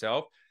with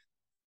myself.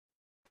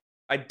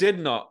 I did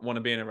not want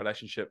to be in a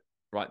relationship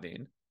right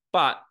then,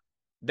 but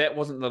that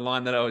wasn't the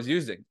line that I was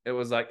using. It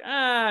was like,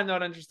 I'm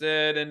not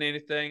interested in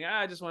anything.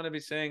 I just want to be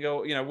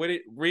single.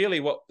 Really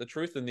what the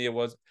truth in there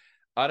was,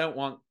 I don't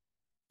want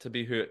to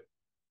be hurt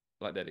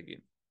like that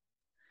again.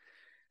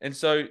 And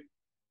so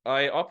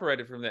I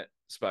operated from that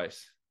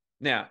space.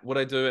 Now, would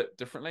I do it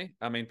differently?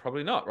 I mean,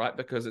 probably not, right?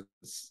 Because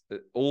it's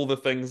all the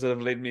things that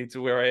have led me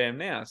to where I am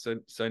now.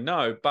 So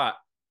no, but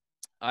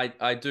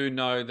I do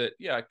know that,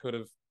 yeah, I could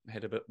have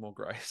had a bit more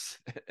grace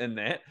in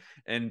that,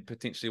 and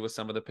potentially with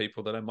some of the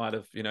people that I might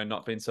have,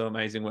 not been so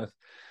amazing with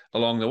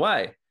along the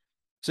way.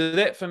 So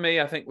that for me,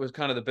 I think was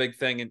kind of the big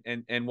thing,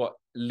 and what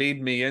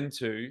led me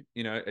into,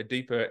 a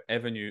deeper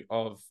avenue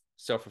of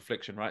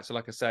self-reflection, right? So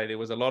like I say, there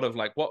was a lot of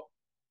like, what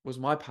was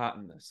my part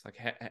in this?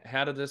 Like,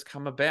 how did this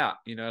come about?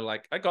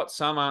 Like I got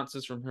some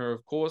answers from her,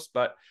 of course,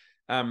 but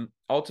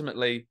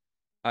ultimately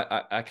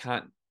I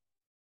can't,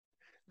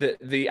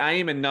 the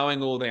aim in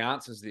knowing all the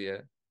answers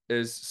there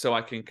is so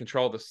I can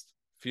control this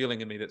feeling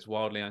in me that's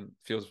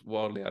feels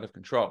wildly out of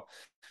control.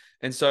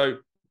 And so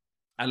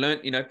I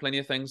learned, plenty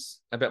of things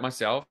about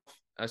myself.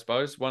 I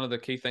suppose one of the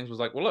key things was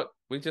like, well, look,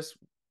 we just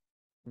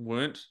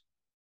weren't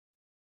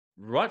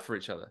right for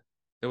each other.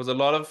 There was a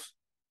lot of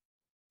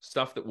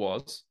stuff that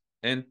was,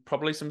 and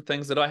probably some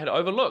things that I had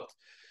overlooked.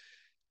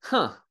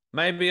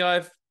 Maybe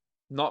I've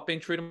not been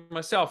true to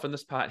myself in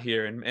this part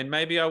here, and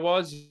maybe I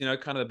was,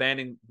 kind of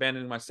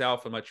abandoning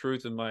myself and my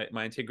truth and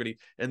my integrity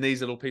in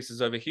these little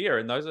pieces over here.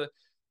 And those are,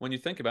 when you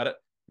think about it,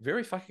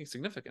 very fucking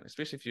significant,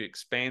 especially if you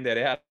expand that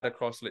out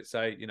across, let's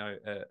say,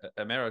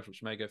 a marriage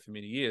which may go for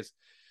many years.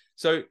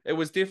 So it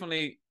was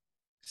definitely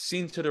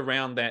centered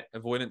around that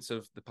avoidance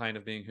of the pain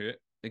of being hurt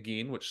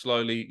again, which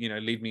slowly,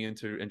 led me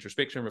into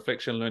introspection,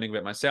 reflection, learning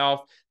about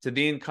myself, to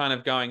then kind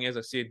of going, as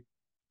I said,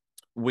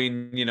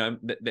 when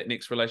that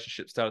next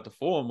relationship started to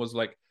form, was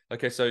like,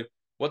 okay, so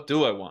what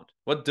do I want?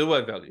 What do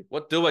I value?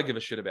 What do I give a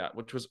shit about?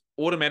 Which was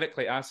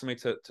automatically asking me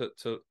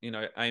to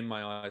aim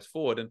my eyes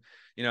forward. And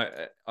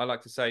I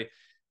like to say,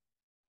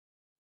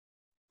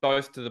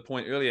 both to the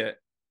point earlier,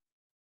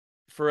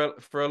 for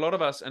a lot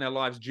of us in our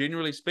lives,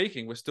 generally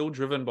speaking, we're still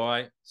driven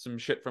by some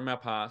shit from our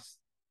past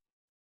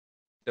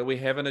that we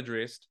haven't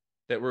addressed,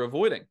 that we're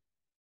avoiding,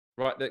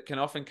 right? That can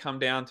often come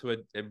down to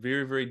a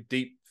very, very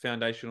deep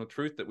foundational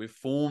truth that we've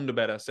formed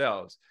about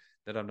ourselves,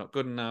 that I'm not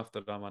good enough,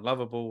 that I'm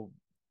unlovable,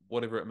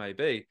 whatever it may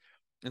be.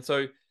 And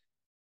so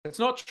it's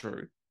not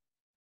true,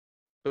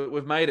 but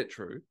we've made it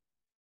true.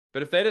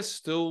 But if that is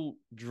still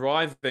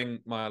driving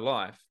my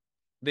life,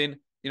 then,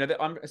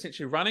 that I'm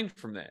essentially running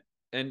from that.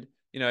 And,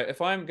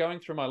 if I'm going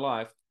through my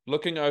life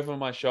looking over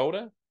my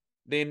shoulder,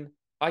 then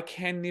I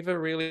can never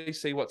really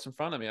see what's in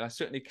front of me. And I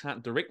certainly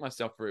can't direct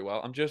myself very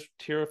well. I'm just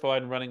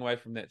terrified and running away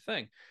from that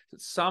thing.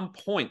 At some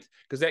point,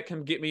 because that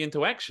can get me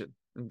into action.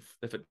 And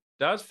if it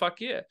does,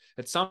 fuck yeah.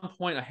 At some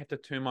point, I have to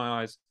turn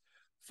my eyes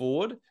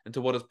forward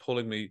into what is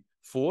pulling me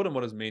forward and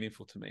what is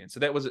meaningful to me. And so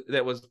that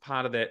was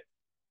part of that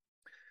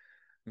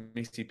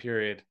messy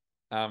period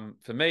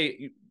for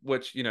me,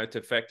 which,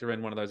 to factor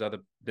in one of those other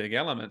big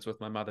elements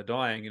with my mother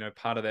dying,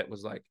 part of that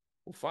was like,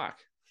 well, fuck.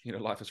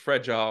 Life is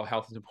fragile,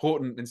 health is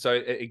important. And so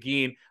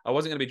again, I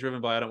wasn't going to be driven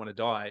by, I don't want to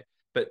die,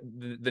 but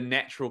the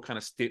natural kind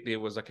of step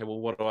there was, okay,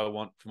 well, what do I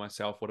want for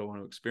myself? What do I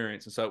want to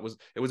experience? And so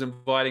it was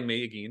inviting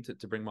me again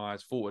to bring my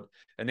eyes forward.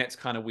 And that's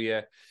kind of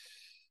where,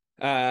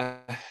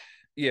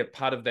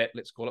 part of that,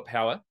 let's call it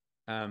power,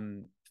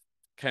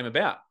 came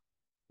about.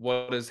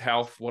 What is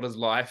health? What is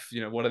life?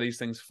 What are these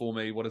things for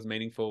me? What is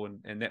meaningful?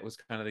 And that was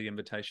kind of the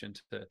invitation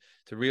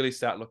to really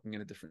start looking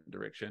in a different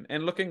direction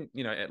and looking,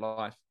 at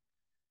life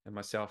and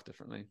myself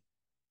differently.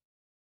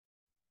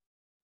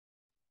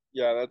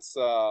 Yeah, that's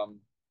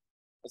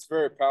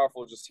very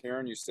powerful just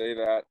hearing you say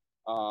that.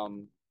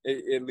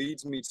 It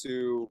leads me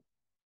to,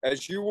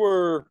 as you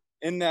were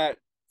in that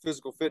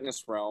physical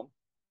fitness realm,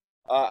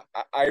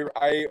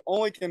 I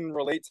only can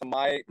relate to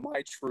my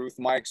truth,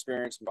 my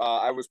experience.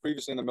 I was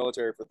previously in the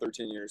military for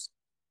 13 years,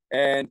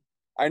 and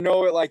I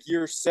know at like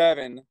year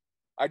 7,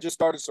 I just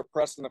started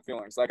suppressing the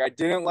feelings. Like I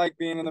didn't like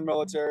being in the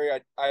military.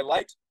 I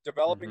liked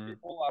developing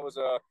people. I was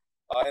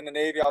in the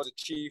Navy. I was a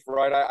chief,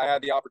 right? I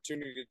had the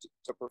opportunity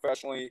to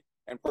professionally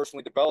and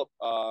personally develop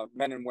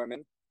men and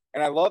women,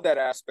 and I love that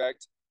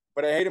aspect.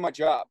 But I hated my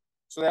job,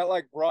 so that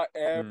like brought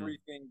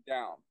everything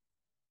down.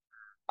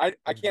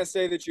 I can't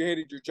say that you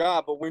hated your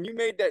job, but when you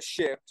made that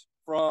shift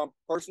from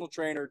personal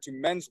trainer to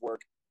men's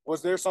work,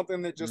 was there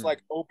something that just Mm.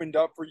 like opened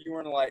up for you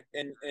and like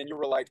and you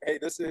were like, hey,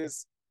 this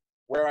is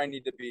where I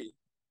need to be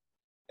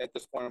at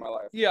this point in my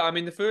life? Yeah, I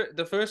mean,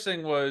 the first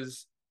thing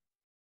was,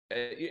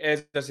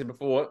 as I said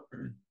before,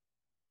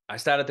 I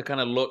started to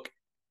kind of look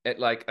at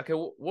like, okay,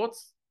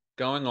 what's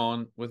going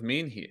on with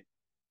men here?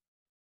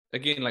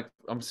 Again, like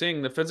I'm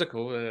seeing the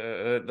physical,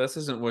 this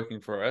isn't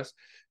working for us,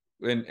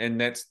 and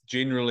that's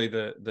generally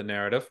the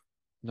narrative.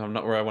 No, I'm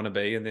not where I want to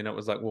be. And then it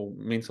was like, well,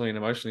 mentally and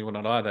emotionally, we're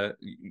not either.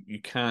 You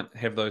can't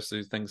have those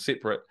two things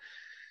separate.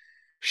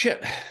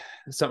 Shit,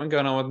 there's something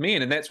going on with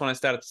men, and that's when I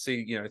started to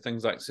see,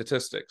 things like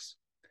statistics.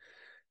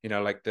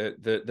 Like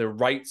the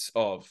rates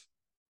of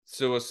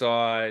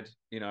suicide,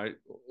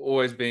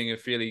 always being a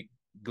fairly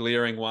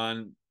glaring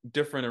one,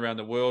 different around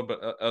the world,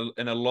 but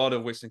in a lot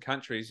of Western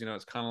countries,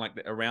 it's kind of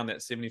like around that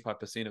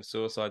 75% of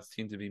suicides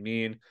tend to be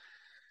men.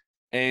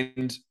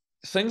 And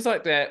things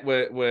like that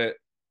were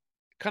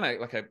kind of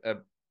like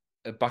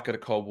a bucket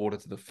of cold water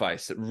to the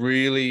face. It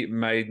really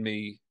made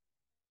me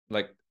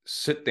like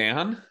sit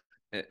down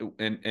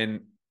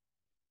and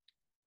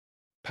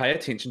pay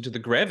attention to the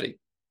gravity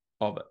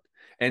of it.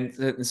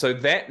 And so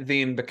that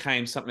then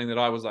became something that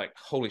I was like,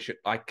 holy shit,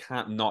 I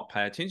can't not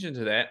pay attention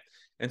to that.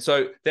 And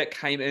so that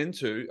came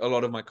into a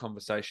lot of my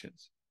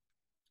conversations.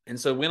 And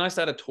so when I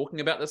started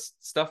talking about this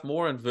stuff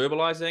more and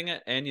verbalizing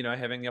it, and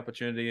having the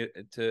opportunity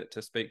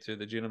to speak to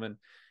the gentleman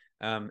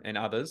and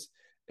others,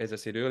 as I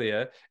said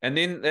earlier, and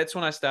then that's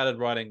when I started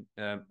writing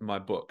my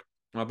book.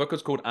 My book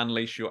is called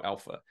Unleash Your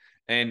Alpha,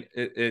 and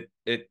it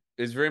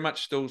is very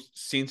much still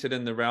centered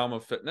in the realm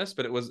of fitness,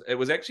 but it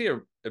was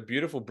actually a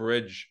beautiful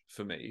bridge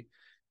for me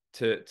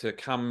to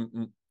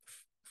come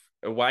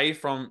away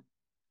from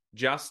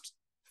just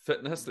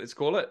fitness, let's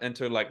call it,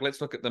 into like, let's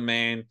look at the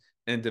man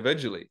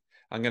individually.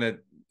 I'm going to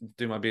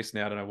do my best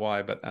now. I don't know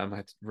why, but I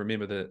have to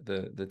remember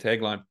the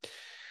tagline.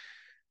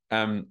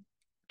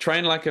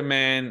 Train like a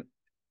man.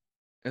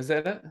 Is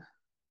that it?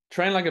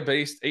 Train like a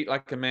beast, eat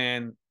like a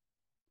man,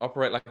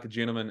 operate like a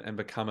gentleman, and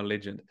become a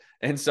legend.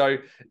 And so,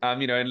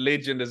 and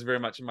legend is very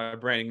much in my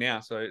branding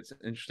now. So it's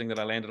interesting that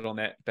I landed on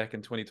that back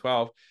in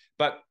 2012.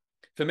 But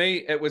for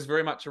me, it was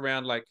very much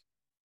around like,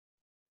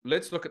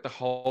 let's look at the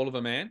whole of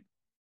a man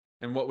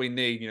and what we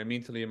need,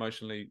 mentally,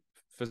 emotionally,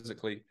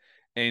 physically,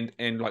 and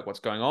like what's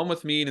going on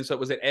with me. And so it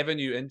was that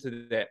avenue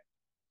into that.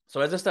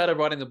 So as I started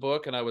writing the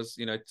book, and I was,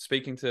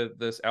 speaking to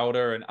this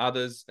elder and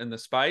others in the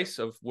space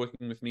of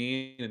working with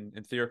me and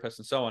therapists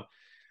and so on,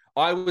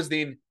 I was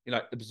then,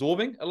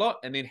 absorbing a lot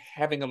and then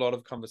having a lot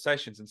of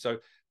conversations. And so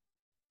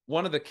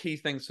one of the key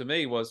things for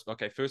me was,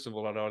 okay, first of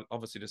all, I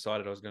obviously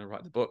decided I was going to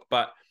write the book,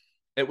 but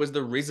it was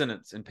the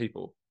resonance in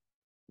people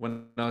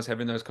when I was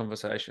having those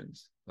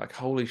conversations. Like,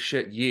 holy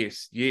shit,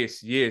 yes,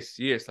 yes, yes,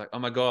 yes. Like, oh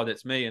my God,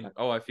 that's me. And like,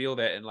 oh, I feel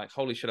that. And like,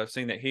 holy shit, I've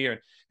seen that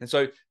here. And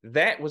so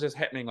that was just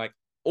happening like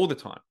all the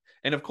time.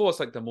 And of course,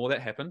 like the more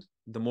that happened,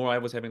 the more I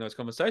was having those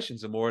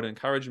conversations, the more it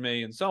encouraged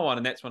me and so on.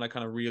 And that's when I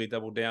kind of really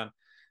doubled down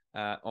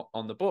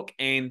on the book.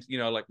 And,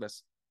 like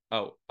this,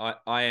 oh,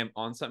 I am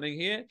on something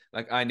here.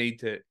 Like, I need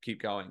to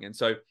keep going. And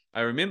so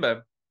I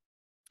remember,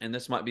 and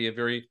this might be a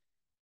very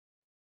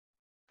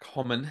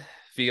common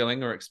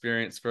feeling or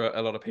experience for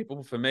a lot of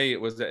people. For me,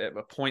 it was at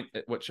a point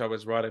at which I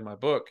was writing my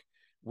book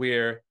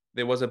where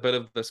there was a bit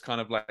of this kind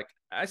of like,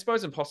 I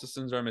suppose imposter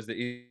syndrome is the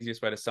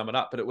easiest way to sum it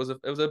up, but it was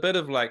a bit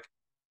of like,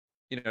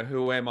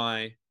 who am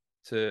I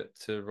to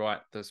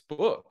write this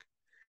book?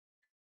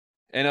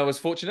 And I was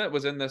fortunate, it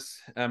was in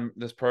this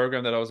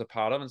program that I was a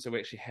part of. And so we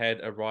actually had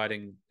a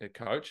writing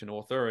coach, an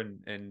author,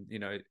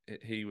 and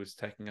he was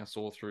taking us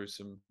all through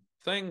some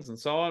things and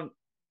so on.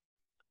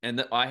 And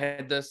that I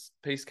had this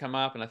piece come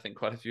up, and I think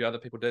quite a few other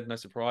people did, no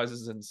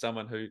surprises. And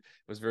someone who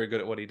was very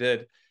good at what he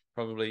did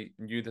probably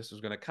knew this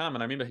was going to come.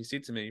 And I remember he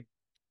said to me,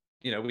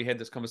 we had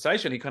this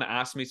conversation. He kind of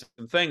asked me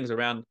some things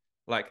around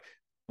like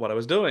what I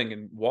was doing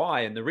and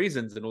why and the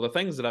reasons and all the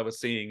things that I was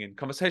seeing and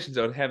conversations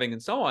I was having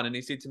and so on. And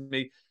he said to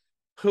me,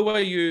 who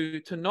are you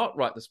to not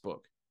write this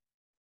book?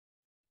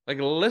 Like,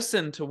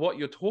 listen to what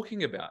you're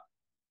talking about.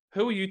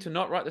 Who are you to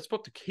not write this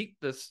book, to keep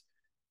this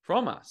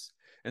from us?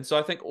 And so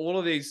I think all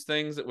of these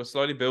things that were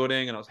slowly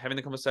building, and I was having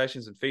the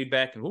conversations and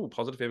feedback and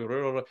positive feedback,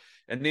 blah, blah, blah.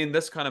 And then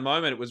this kind of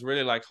moment, it was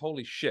really like,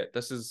 holy shit,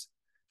 this is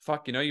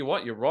fuck, you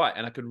what, you're right.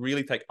 And I could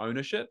really take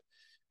ownership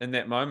in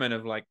that moment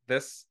of like,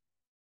 this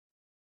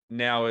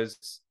now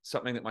is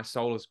something that my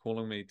soul is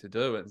calling me to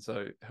do. And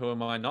so who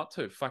am I not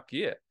to? Fuck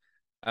yeah.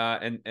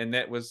 And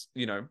that was,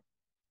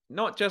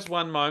 not just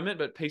one moment,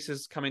 but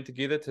pieces coming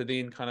together to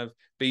then kind of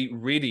be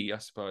ready, I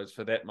suppose,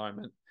 for that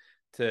moment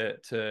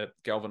to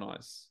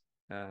galvanize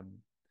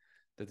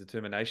the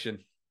determination,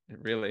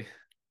 really.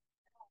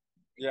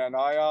 Yeah,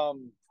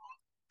 and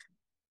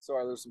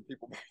sorry, there's some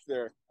people back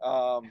there.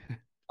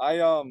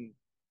 I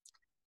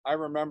I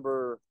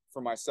remember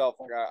for myself,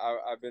 like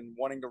I've been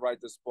wanting to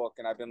write this book,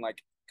 and I've been like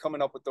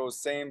coming up with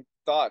those same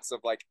thoughts of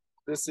like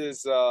this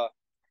is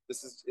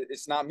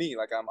it's not me.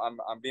 Like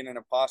I'm being an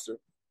imposter.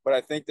 But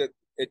I think that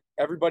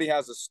everybody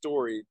has a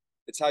story.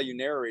 It's how you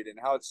narrate it and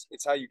how it's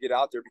how you get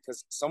out there,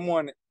 because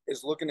someone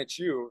is looking at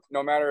you,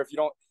 no matter if you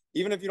don't,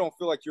 even if you don't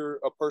feel like you're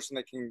a person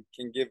that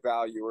can give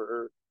value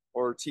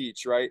or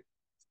teach, right?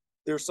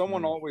 There's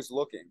someone Mm, always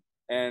looking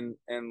and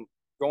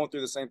going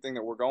through the same thing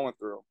that we're going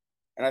through.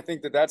 And I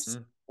think that that's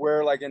mm,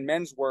 where, like in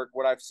men's work,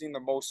 what I've seen the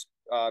most,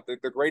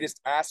 the greatest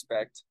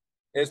aspect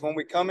is when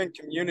we come in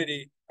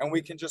community and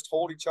we can just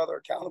hold each other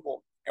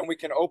accountable and we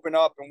can open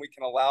up and we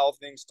can allow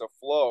things to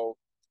flow.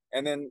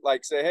 And then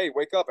like say, hey,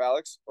 wake up,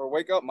 Alex, or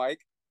wake up,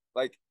 Mike.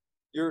 Like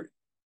you're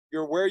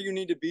you're where you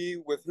need to be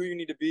with who you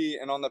need to be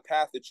and on the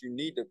path that you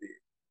need to be.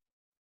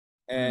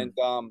 And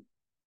mm.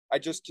 I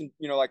just can,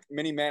 like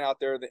many men out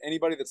there, that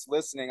anybody that's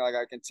listening, like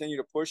I continue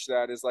to push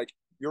that is like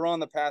you're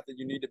on the path that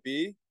you need to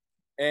be,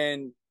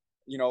 and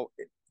you know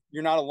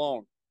you're not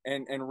alone,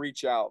 and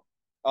reach out.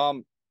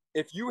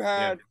 If you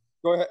Yeah. had,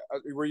 go ahead.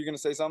 Were you going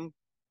to say something?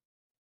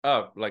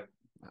 Oh, like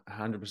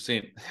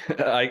 100%.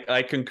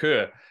 I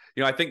concur.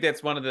 I think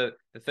that's one of the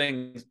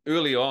things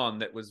early on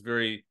that was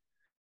very,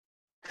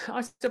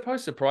 I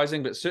suppose,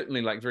 surprising, but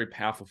certainly like very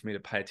powerful for me to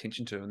pay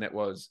attention to. And that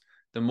was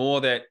the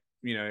more that,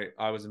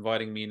 I was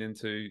inviting men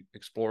into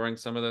exploring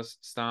some of this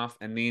stuff.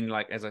 And then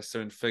like, as I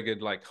soon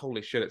figured, like,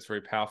 holy shit, it's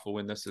very powerful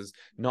when this is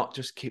not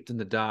just kept in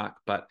the dark,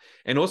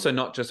 and also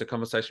not just a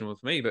conversation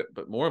with me,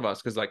 but more of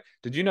us. Cause like,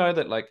 did you know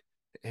that like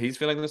he's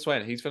feeling this way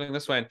and he's feeling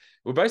this way? And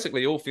we're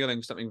basically all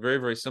feeling something very,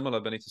 very similar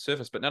beneath the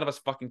surface, but none of us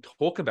fucking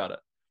talk about it.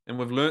 And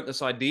we've learned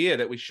this idea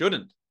that we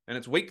shouldn't, and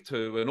it's weak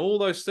to, and all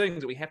those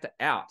things that we have to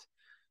out,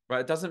 right?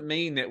 It doesn't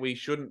mean that we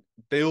shouldn't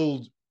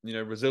build,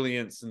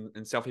 resilience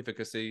and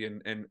self-efficacy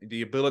and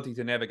the ability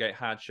to navigate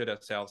hard shit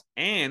ourselves.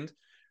 And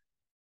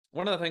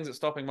one of the things that's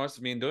stopping most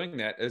of me in doing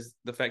that is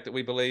the fact that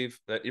we believe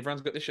that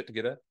everyone's got their shit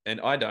together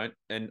and I don't,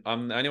 and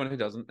I'm the only one who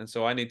doesn't. And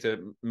so I need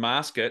to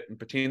mask it and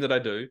pretend that I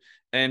do.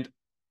 And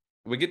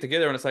we get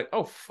together and it's like,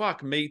 oh,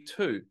 fuck, me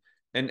too.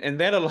 And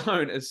that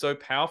alone is so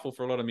powerful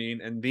for a lot of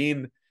men, and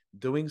then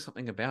doing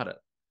something about it.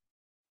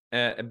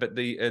 But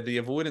the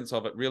avoidance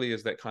of it really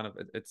is that kind of,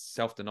 it's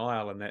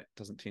self-denial, and that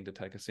doesn't tend to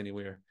take us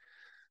anywhere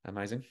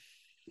amazing.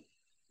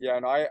 Yeah,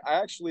 and I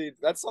actually,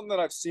 that's something that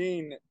I've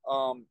seen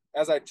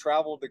as I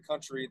traveled the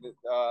country,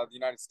 the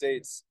United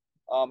States.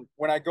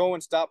 When I go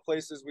and stop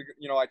places,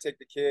 I take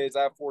the kids.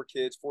 I have four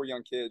kids, four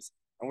young kids,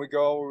 and we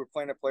go. We're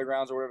playing at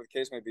playgrounds or whatever the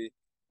case may be.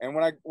 And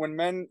when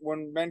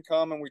men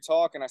come and we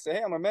talk, and I say,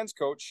 "Hey, I'm a men's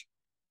coach,"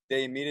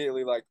 they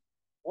immediately like,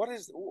 "What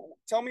is?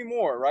 Tell me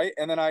more, right?"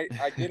 And then I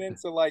get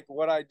into like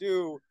what I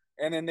do,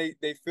 and then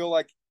they feel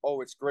like,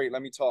 "Oh, it's great.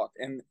 Let me talk."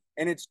 And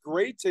it's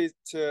great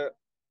to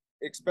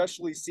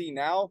especially see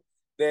now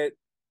that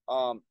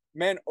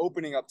men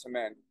opening up to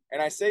men.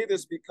 And I say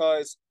this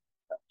because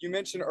you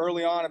mentioned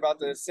early on about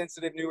the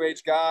sensitive new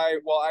age guy.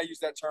 Well, I use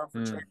that term for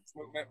Mm, trans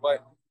movement,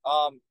 but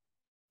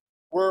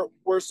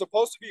we're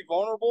supposed to be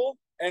vulnerable.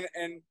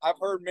 And I've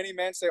heard many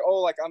men say, "Oh,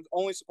 like I'm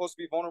only supposed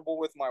to be vulnerable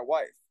with my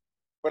wife."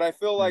 But I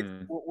feel like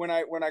mm, when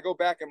I go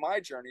back in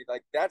my journey,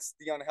 like that's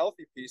the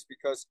unhealthy piece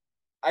because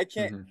I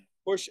can't mm,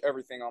 push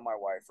everything on my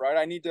wife, right?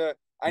 I need to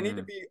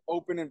mm. be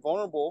open and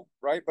vulnerable,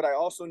 right? But I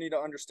also need to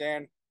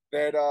understand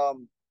that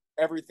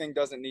everything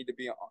doesn't need to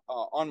be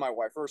on my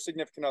wife or a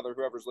significant other,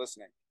 whoever's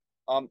listening.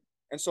 Um,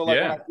 and so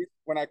like when I Yeah.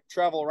 when I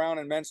travel around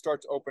and men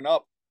start to open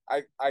up,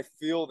 I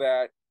feel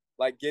that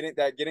like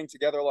getting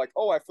together, like,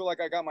 oh, I feel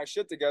like I got my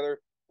shit together.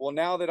 Well,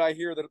 now that I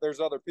hear that there's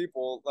other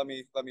people, let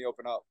me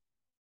open up.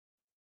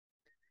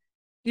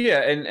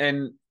 Yeah,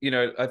 and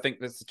I think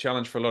that's the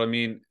challenge for a lot of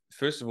men.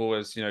 First of all,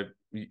 is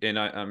and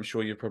I'm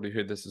sure you've probably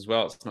heard this as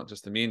well. It's not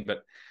just the men,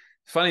 but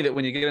funny that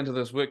when you get into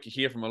this work, you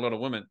hear from a lot of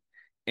women,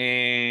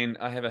 and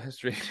I have a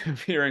history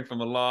of hearing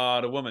from a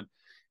lot of women,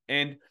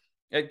 and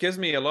it gives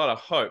me a lot of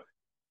hope,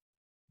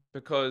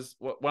 because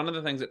one of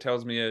the things it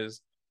tells me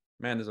is,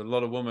 man, there's a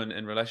lot of women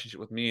in relationship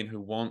with men who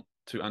want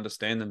to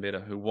understand them better,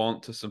 who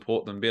want to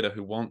support them better,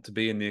 who want to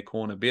be in their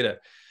corner better,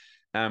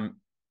 um,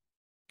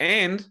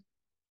 and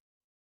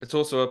it's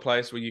also a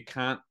place where you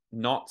can't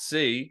not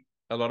see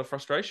a lot of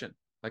frustration.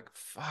 Like,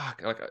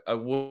 fuck, like I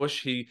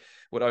wish he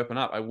would open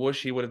up. I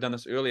wish he would have done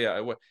this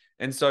earlier.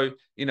 And so,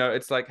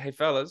 it's like, hey,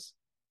 fellas,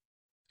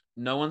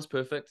 no one's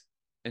perfect.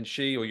 And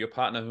she or your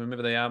partner,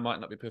 whomever they are,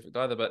 might not be perfect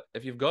either. But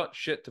if you've got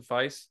shit to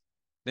face,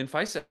 then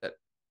face it.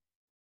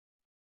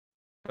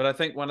 But I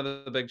think one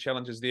of the big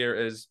challenges there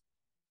is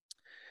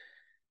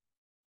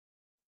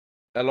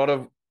a lot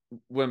of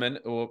women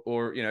or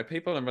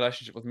people in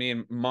relationship with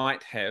men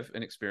might have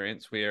an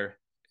experience where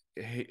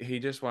he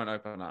just won't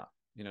open up.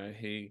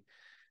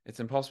 It's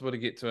impossible to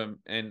get to him,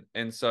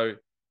 and so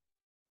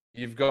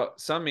you've got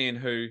some men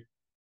who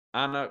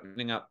aren't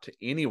opening up to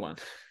anyone,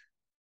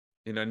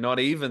 not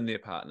even their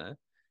partner,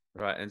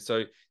 right? And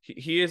so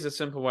here's a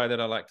simple way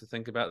that I like to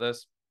think about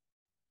this,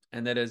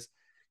 and that is,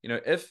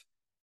 if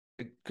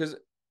because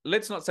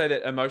let's not say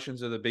that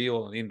emotions are the be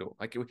all and end all.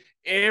 Like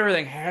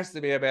everything has to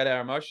be about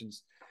our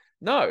emotions.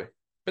 No,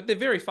 but they're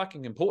very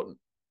fucking important.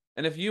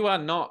 And if you are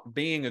not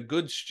being a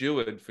good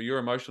steward for your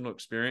emotional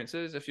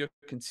experiences, if you're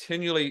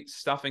continually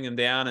stuffing them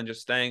down and just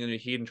staying in your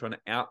head and trying to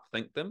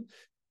outthink them,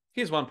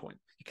 here's one point.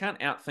 You can't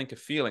outthink a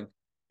feeling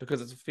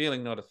because it's a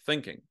feeling, not a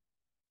thinking.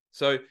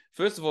 So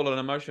first of all, an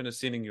emotion is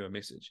sending you a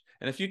message.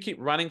 And if you keep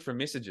running from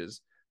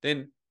messages,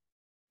 then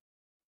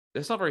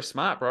that's not very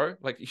smart, bro.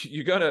 Like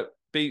you're gonna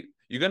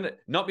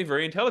not be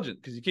very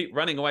intelligent because you keep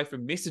running away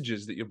from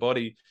messages that your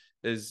body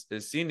is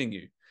sending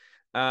you.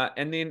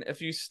 And then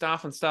if you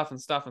stuff and stuff and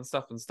stuff and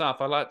stuff and stuff,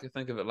 I like to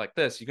think of it like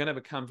this: you're going to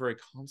become very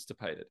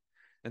constipated.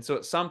 And so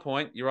at some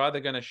point, you're either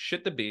going to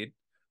shit the bed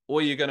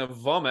or you're going to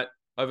vomit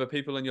over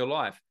people in your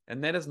life.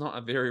 And that is not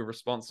a very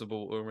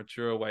responsible or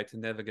mature way to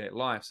navigate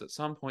life. So at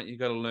some point, you've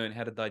got to learn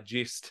how to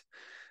digest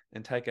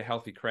and take a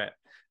healthy crap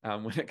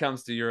when it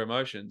comes to your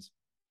emotions.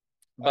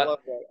 I love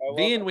But that. I love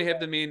then we have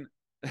that. the men,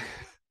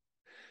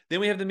 then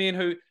we have the men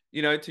who,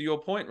 to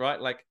your point,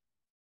 right? Like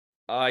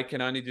I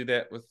can only do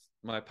that with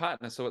my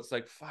partner. So it's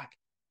like, fuck,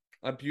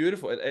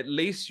 beautiful. At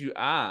least you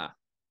are.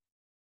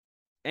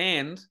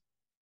 And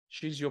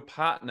she's your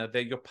partner.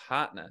 They're your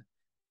partner.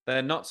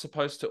 They're not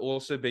supposed to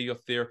also be your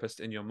therapist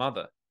and your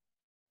mother.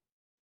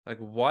 Like,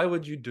 why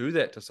would you do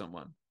that to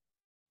someone?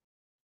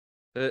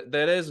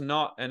 That is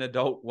not an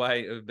adult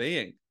way of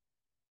being.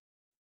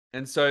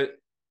 And so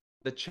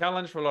the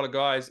challenge for a lot of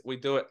guys, we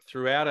do it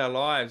throughout our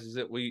lives, is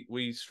that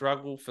we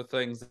struggle for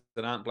things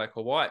that aren't black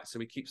or white. So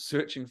we keep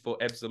searching for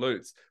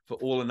absolutes, for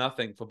all or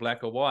nothing, for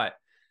black or white.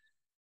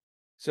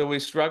 So we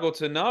struggle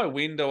to know,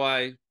 when do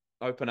I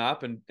open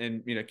up and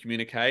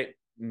communicate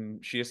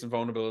and share some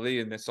vulnerability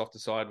and their softer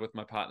side with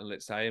my partner,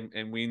 let's say,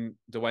 and when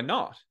do I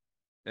not?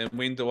 And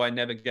when do I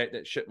navigate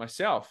that shit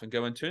myself and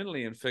go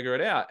internally and figure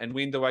it out? And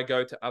when do I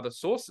go to other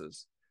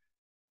sources?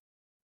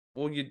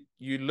 Well,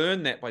 you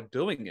learn that by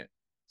doing it.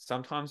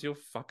 Sometimes you'll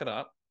fuck it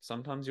up.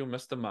 Sometimes you'll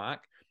miss the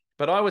mark.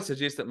 But I would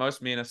suggest that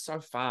most men are so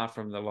far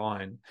from the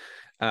line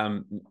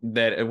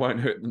that it won't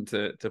hurt them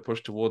to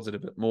push towards it a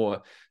bit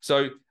more.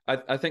 So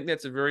I think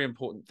that's a very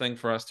important thing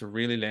for us to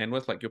really land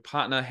with. Like, your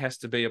partner has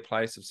to be a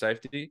place of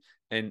safety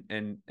and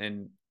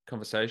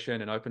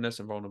conversation and openness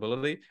and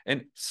vulnerability.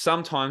 And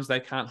sometimes they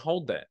can't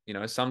hold that.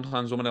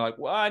 Sometimes women are like,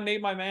 well, I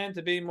need my man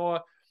to be more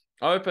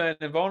open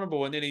and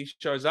vulnerable, and then he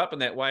shows up in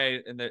that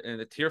way, and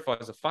it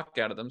terrifies the fuck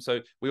out of them. So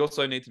we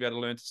also need to be able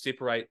to learn to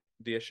separate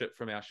their shit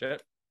from our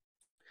shit.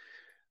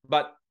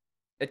 But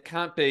it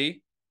can't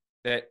be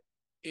that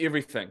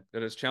everything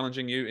that is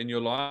challenging you in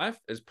your life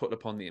is put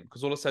upon them,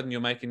 because all of a sudden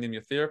you're making them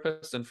your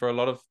therapist, and for a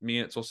lot of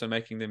men, it's also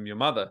making them your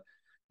mother,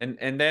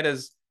 and that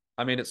is,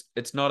 I mean,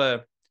 it's not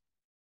a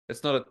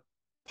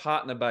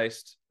partner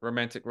based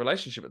romantic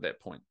relationship at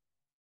that point.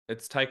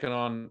 It's taken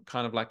on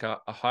kind of like a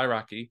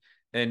hierarchy,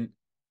 and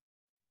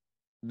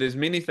there's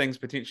many things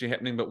potentially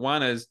happening, but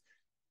one is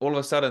all of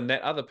a sudden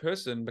that other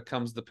person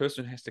becomes the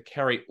person who has to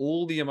carry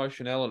all the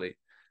emotionality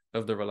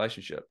of the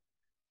relationship.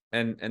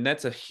 And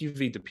that's a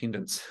heavy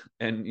dependence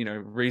and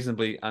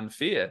reasonably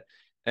unfair.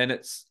 And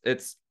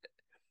it's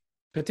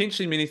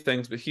potentially many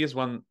things, but here's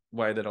one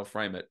way that I'll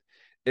frame it.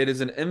 It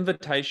is an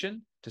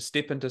invitation to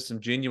step into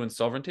some genuine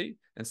sovereignty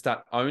and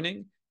start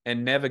owning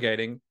and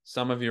navigating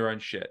some of your own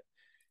shit.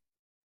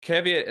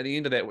 Caveat at the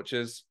end of that, which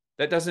is,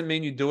 that doesn't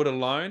mean you do it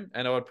alone.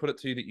 And I would put it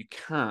to you that you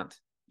can't.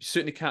 You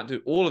certainly can't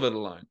do all of it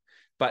alone.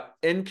 But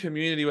in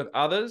community with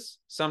others,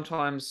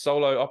 sometimes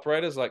solo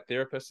operators like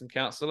therapists and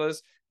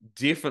counselors,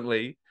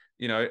 definitely,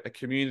 a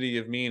community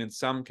of men in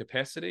some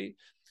capacity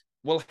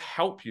will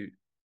help you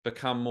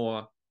become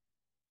more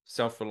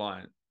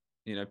self-reliant,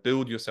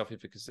 build your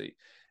self-efficacy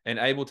and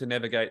able to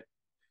navigate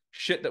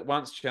shit that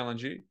once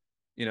challenged you,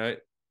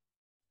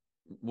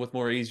 with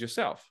more ease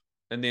yourself.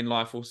 And then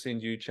life will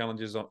send you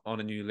challenges on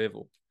a new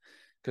level.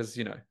 Because,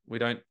 we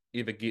don't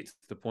ever get to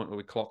the point where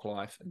we clock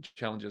life and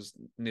challenges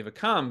never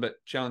come,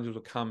 but challenges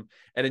will come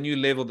at a new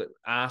level that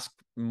ask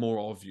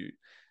more of you.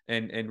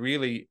 And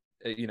really,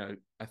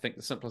 I think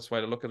the simplest way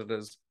to look at it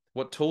is,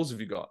 what tools have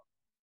you got?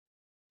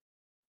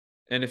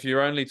 And if your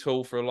only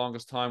tool for the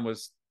longest time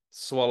was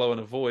swallow and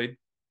avoid,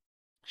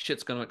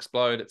 shit's going to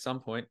explode at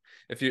some point.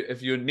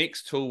 If your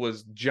next tool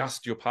was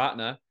just your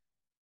partner,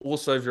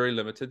 also very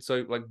limited.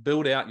 So like,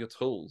 build out your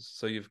tools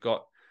so you've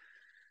got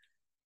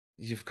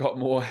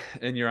more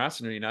in your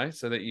arsenal,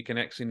 so that you can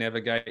actually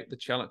navigate the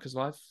challenge, because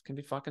life can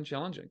be fucking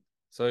challenging.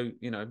 So,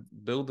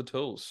 build the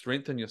tools,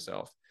 strengthen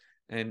yourself,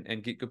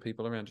 and get good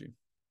people around you.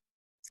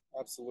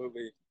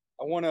 Absolutely.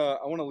 I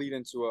wanna lead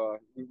into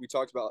we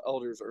talked about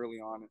elders early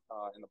on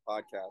in the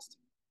podcast.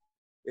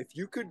 If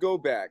you could go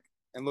back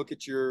and look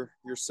at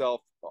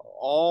yourself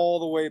all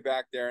the way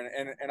back there,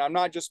 and I'm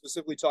not just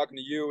specifically talking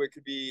to you, it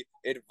could be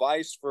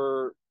advice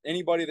for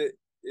anybody that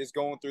is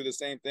going through the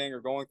same thing or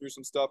going through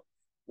some stuff.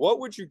 What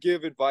would you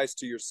give advice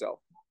to yourself?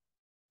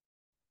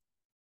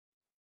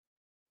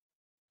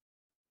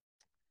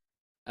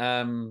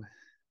 How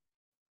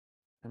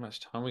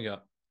much time we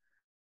got?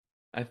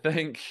 I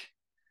think,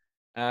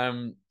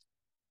 um,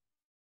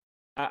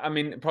 I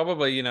mean,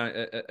 probably,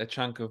 a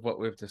chunk of what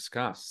we've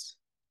discussed,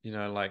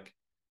 like,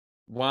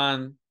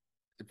 one,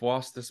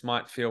 whilst this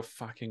might feel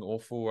fucking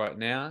awful right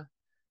now,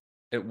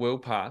 it will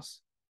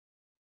pass.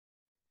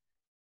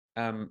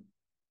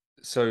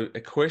 So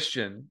a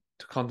question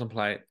to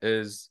contemplate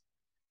is,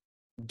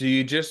 do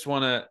you just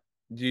want it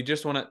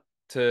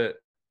to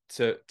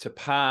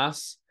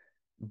pass,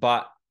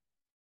 but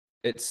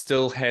it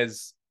still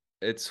has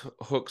its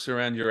hooks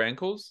around your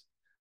ankles,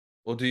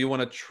 or do you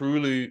want to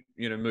truly,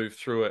 move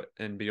through it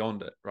and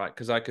beyond it, right?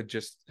 Because I could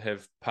just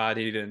have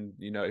partied and,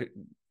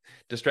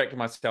 distracted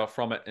myself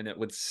from it, and it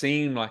would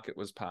seem like it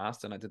was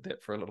past, and I did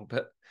that for a little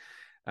bit.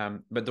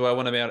 But do I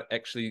want to be able to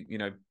actually,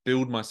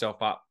 build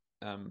myself up,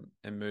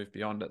 and move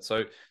beyond it?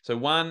 So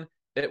one,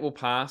 it will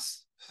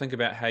pass. Think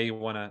about how you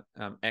want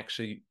to,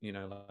 actually,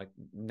 like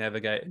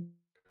navigate.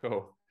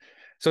 Cool.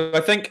 So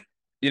I think,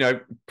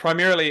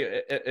 primarily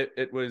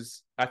it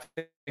was, I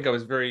think I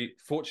was very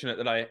fortunate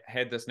that I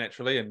had this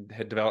naturally and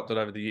had developed it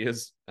over the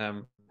years,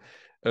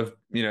 of,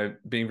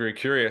 being very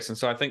curious. And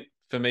so I think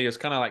for me, it's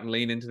kind of like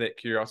lean into that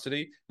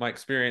curiosity. My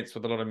experience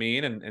with a lot of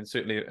men, and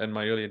certainly in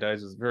my earlier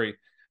days, was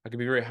I could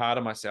be very hard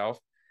on myself.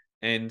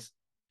 And,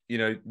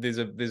 there's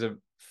a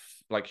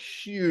like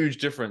huge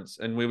difference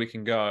in where we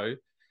can go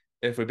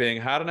if we're being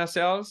hard on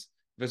ourselves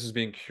versus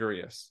being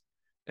curious.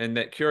 And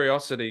that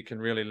curiosity can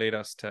really lead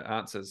us to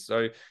answers.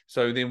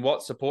 So then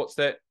what supports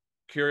that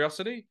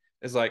curiosity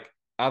is like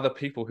other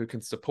people who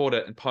can support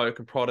it and poke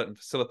and prod it and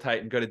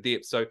facilitate and go to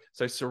depth. So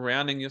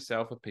surrounding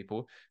yourself with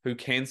people who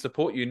can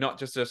support you, not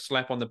just a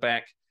slap on the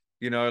back,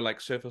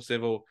 like surface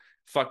level,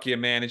 fuck yeah,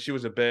 man, and she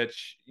was a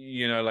bitch,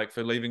 like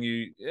for leaving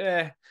you.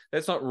 Yeah,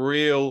 that's not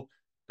real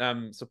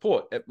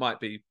support. It might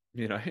be,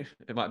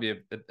 it might be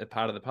a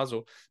part of the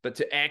puzzle, but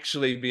to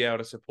actually be able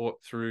to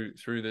support through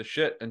the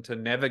shit and to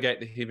navigate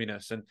the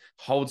heaviness and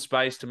hold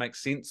space to make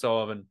sense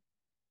of, and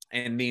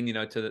then,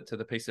 to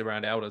the piece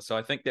around elders. So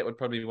I think that would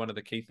probably be one of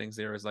the key things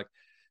there, is like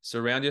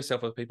surround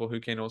yourself with people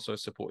who can also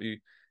support you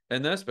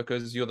in this,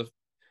 because you're the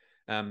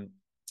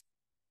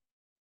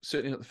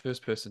certainly not the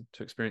first person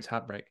to experience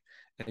heartbreak,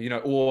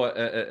 or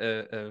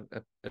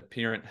a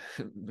parent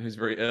who's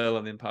very ill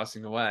and then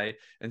passing away.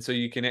 And so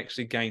you can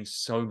actually gain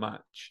so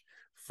much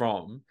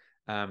from,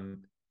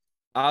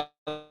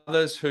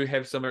 others who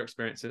have similar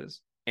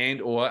experiences,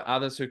 and or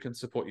others who can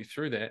support you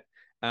through that.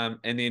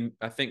 And then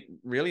I think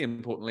really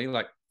importantly,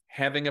 like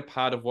having a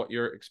part of what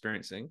you're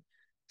experiencing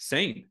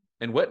seen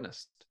and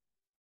witnessed,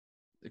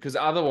 because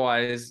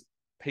otherwise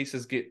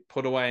pieces get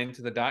put away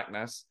into the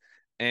darkness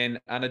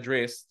and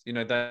unaddressed.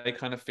 They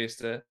kind of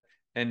fester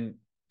and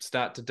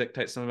start to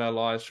dictate some of our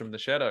lives from the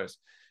shadows.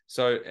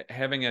 So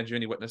having our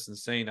journey witnessed and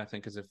seen, I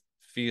think, is a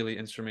fairly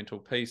instrumental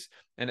piece,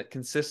 and it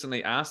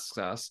consistently asks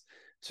us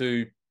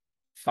to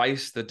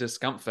face the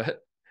discomfort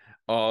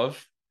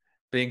of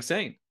being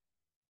seen.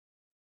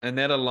 And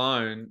that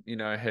alone,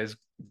 has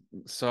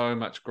so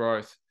much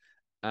growth,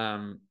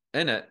 in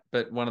it.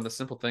 But one of the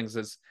simple things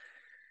is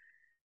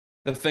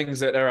the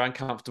things that are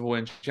uncomfortable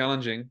and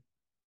challenging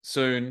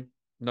soon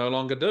no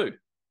longer do,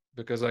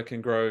 because I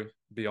can grow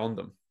beyond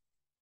them.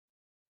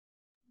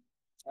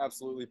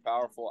 Absolutely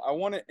powerful. I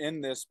want to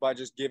end this by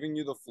just giving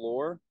you the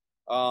floor,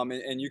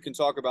 and you can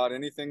talk about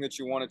anything that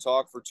you want to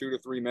talk for 2 to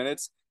 3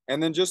 minutes,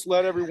 and then just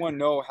let everyone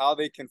know how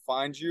they can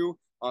find you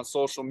on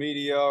social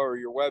media or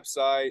your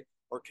website,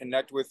 or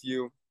connect with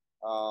you.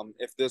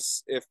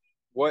 If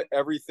what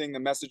everything, the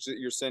message that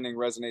you're sending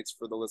resonates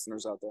for the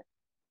listeners out there.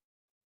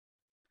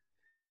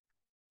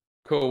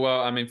 Cool.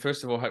 Well, I mean,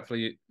 first of all,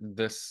 hopefully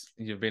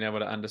you've been able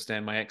to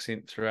understand my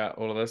accent throughout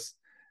all of this.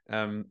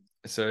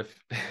 So if,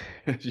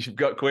 if you've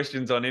got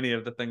questions on any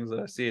of the things that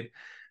I said,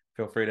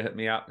 feel free to hit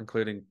me up,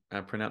 including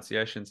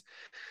pronunciations.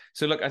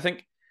 So look, I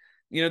think,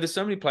 there's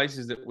so many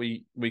places that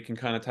we can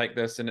kind of take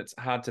this, and it's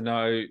hard to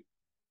know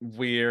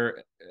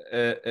where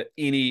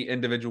any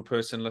individual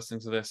person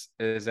listening to this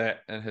is at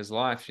in his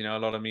life. A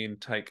lot of men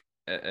take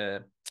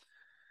an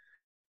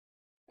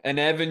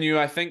avenue.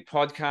 I think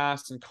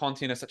podcasts and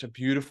content are such a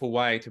beautiful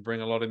way to bring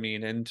a lot of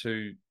men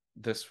into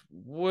this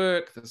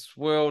work, this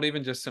world,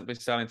 even just simply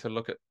starting to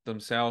look at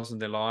themselves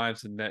and their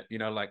lives, and that,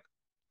 like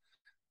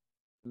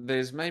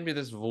there's maybe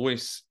this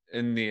voice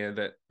in there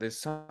that there's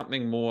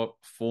something more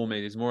for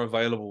me, there's more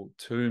available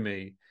to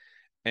me.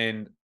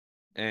 And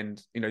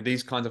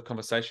these kinds of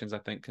conversations, I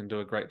think, can do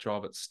a great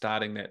job at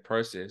starting that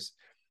process.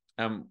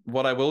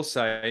 What I will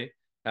say,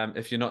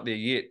 if you're not there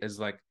yet, is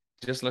like,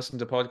 just listen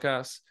to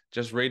podcasts,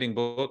 just reading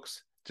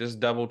books, just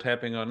double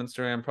tapping on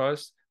Instagram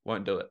posts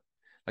won't do it.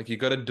 Like, you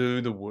got to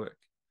do the work.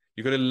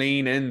 You got to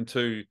lean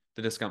into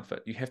the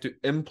discomfort. You have to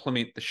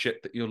implement the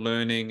shit that you're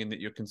learning and that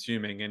you're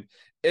consuming. And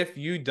if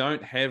you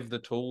don't have the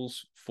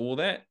tools for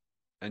that,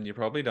 and you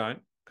probably don't,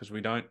 because we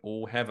don't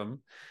all have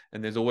them,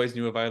 and there's always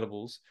new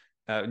levels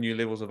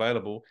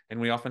available, and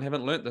we often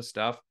haven't learnt this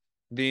stuff,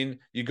 then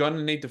you're going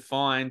to need to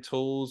find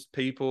tools,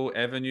 people,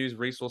 avenues,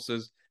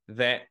 resources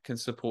that can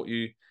support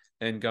you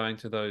in going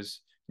to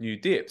those new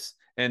depths.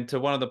 And to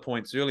one of the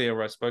points earlier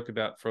where I spoke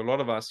about, for a lot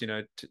of us,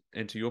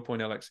 and to your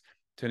point, Alex,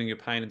 turning your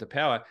pain into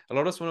power, a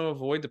lot of us want to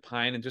avoid the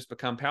pain and just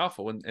become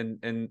powerful.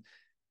 And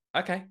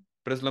okay,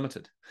 but it's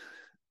limited.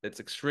 It's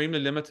extremely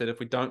limited if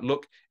we don't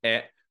look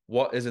at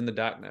what is in the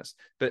darkness.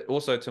 But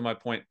also, to my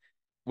point,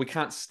 we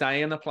can't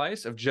stay in a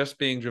place of just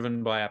being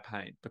driven by our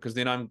pain, because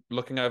then I'm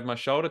looking over my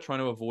shoulder trying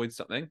to avoid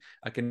something.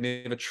 I can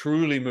never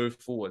truly move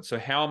forward. So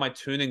how am I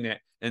turning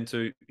that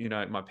into,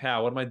 my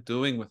power? What am I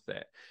doing with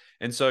that?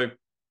 And so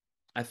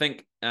I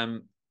think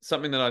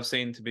something that I've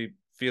seen to be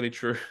fairly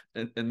true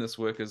in this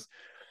work is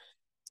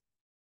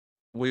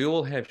we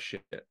all have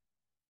shit,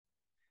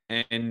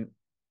 and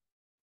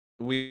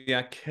we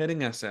are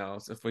kidding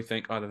ourselves if we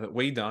think either that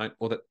we don't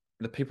or that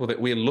the people that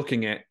we're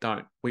looking at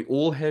don't. We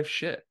all have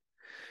shit,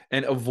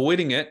 and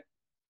avoiding it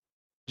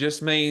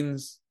just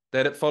means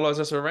that it follows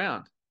us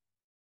around.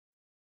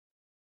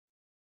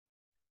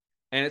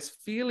 And it's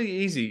fairly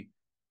easy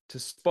to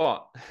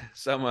spot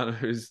someone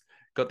who's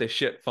got their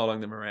shit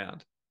following them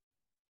around.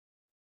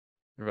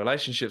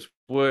 Relationships,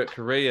 work,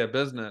 career,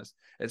 business.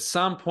 At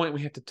some point,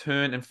 we have to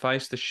turn and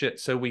face the shit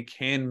so we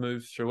can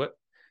move through it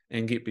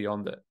and get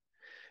beyond it.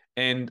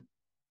 And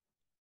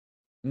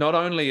not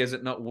only is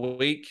it not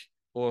weak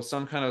or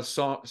some kind of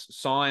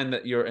sign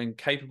that you're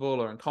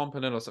incapable or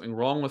incompetent or something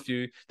wrong with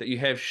you, that you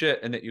have shit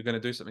and that you're going to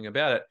do something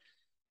about it,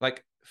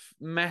 like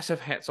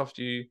massive hats off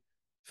to you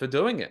for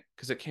doing it,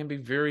 because it can be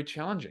very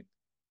challenging.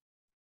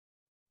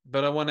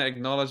 But I want to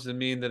acknowledge the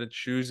men that are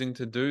choosing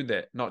to do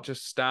that, not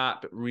just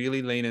start, but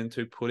really lean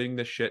into putting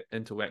the shit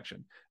into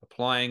action,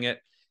 applying it,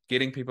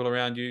 getting people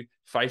around you,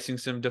 facing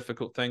some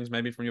difficult things,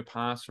 maybe from your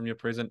past, from your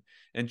present,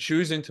 and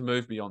choosing to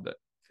move beyond it.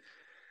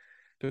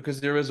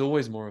 Because there is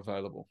always more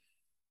available.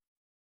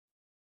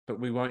 But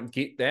we won't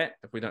get that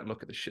if we don't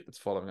look at the shit that's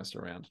following us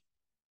around.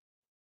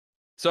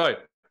 So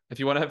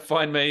if you want to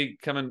find me,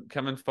 come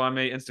and find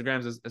me.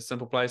 Instagram's a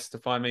simple place to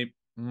find me,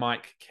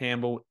 Mike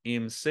Campbell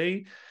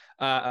MC.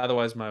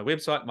 Otherwise, my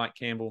website,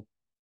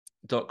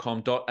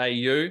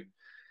 mikecampbell.com.au.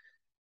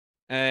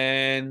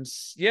 And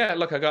yeah,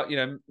 look, I got,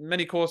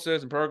 many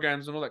courses and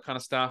programs and all that kind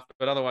of stuff.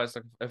 But otherwise,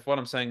 like, if what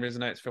I'm saying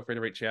resonates, feel free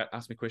to reach out,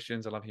 ask me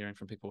questions. I love hearing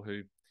from people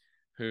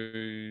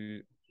who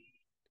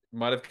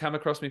might have come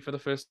across me for the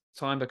first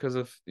time because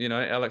of,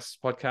 Alex's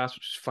podcast,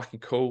 which is fucking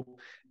cool,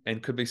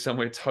 and could be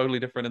somewhere totally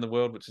different in the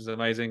world, which is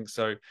amazing.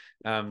 So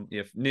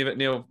never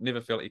feel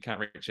like you can't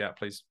reach out.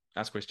 Please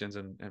ask questions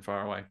and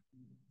fire away.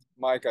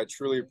 Mike, I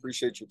truly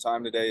appreciate your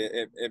time today.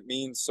 It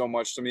means so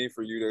much to me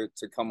for you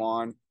to come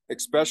on,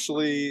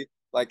 especially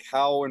like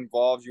how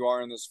involved you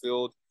are in this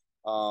field.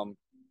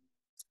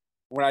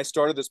 When I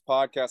started this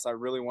podcast, I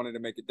really wanted to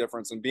make a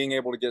difference, and being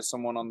able to get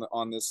someone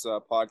on this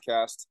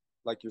podcast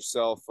like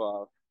yourself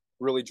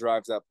really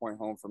drives that point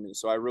home for me.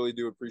 So I really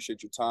do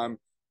appreciate your time,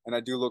 and I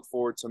do look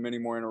forward to many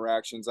more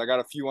interactions. I got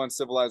a few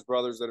uncivilized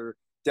brothers that are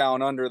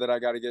down under that I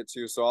got to get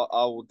to, so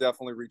I will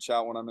definitely reach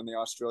out when I'm in the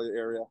Australia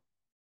area.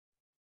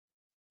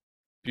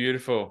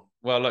 Beautiful.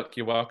 Well, look,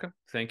 you're welcome.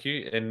 Thank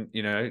you. And,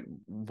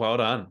 well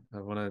done.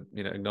 I want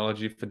to,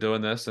 acknowledge you for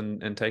doing this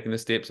and taking the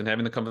steps and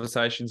having the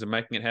conversations and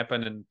making it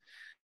happen. And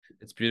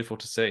it's beautiful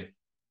to see.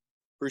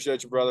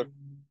 Appreciate you, brother.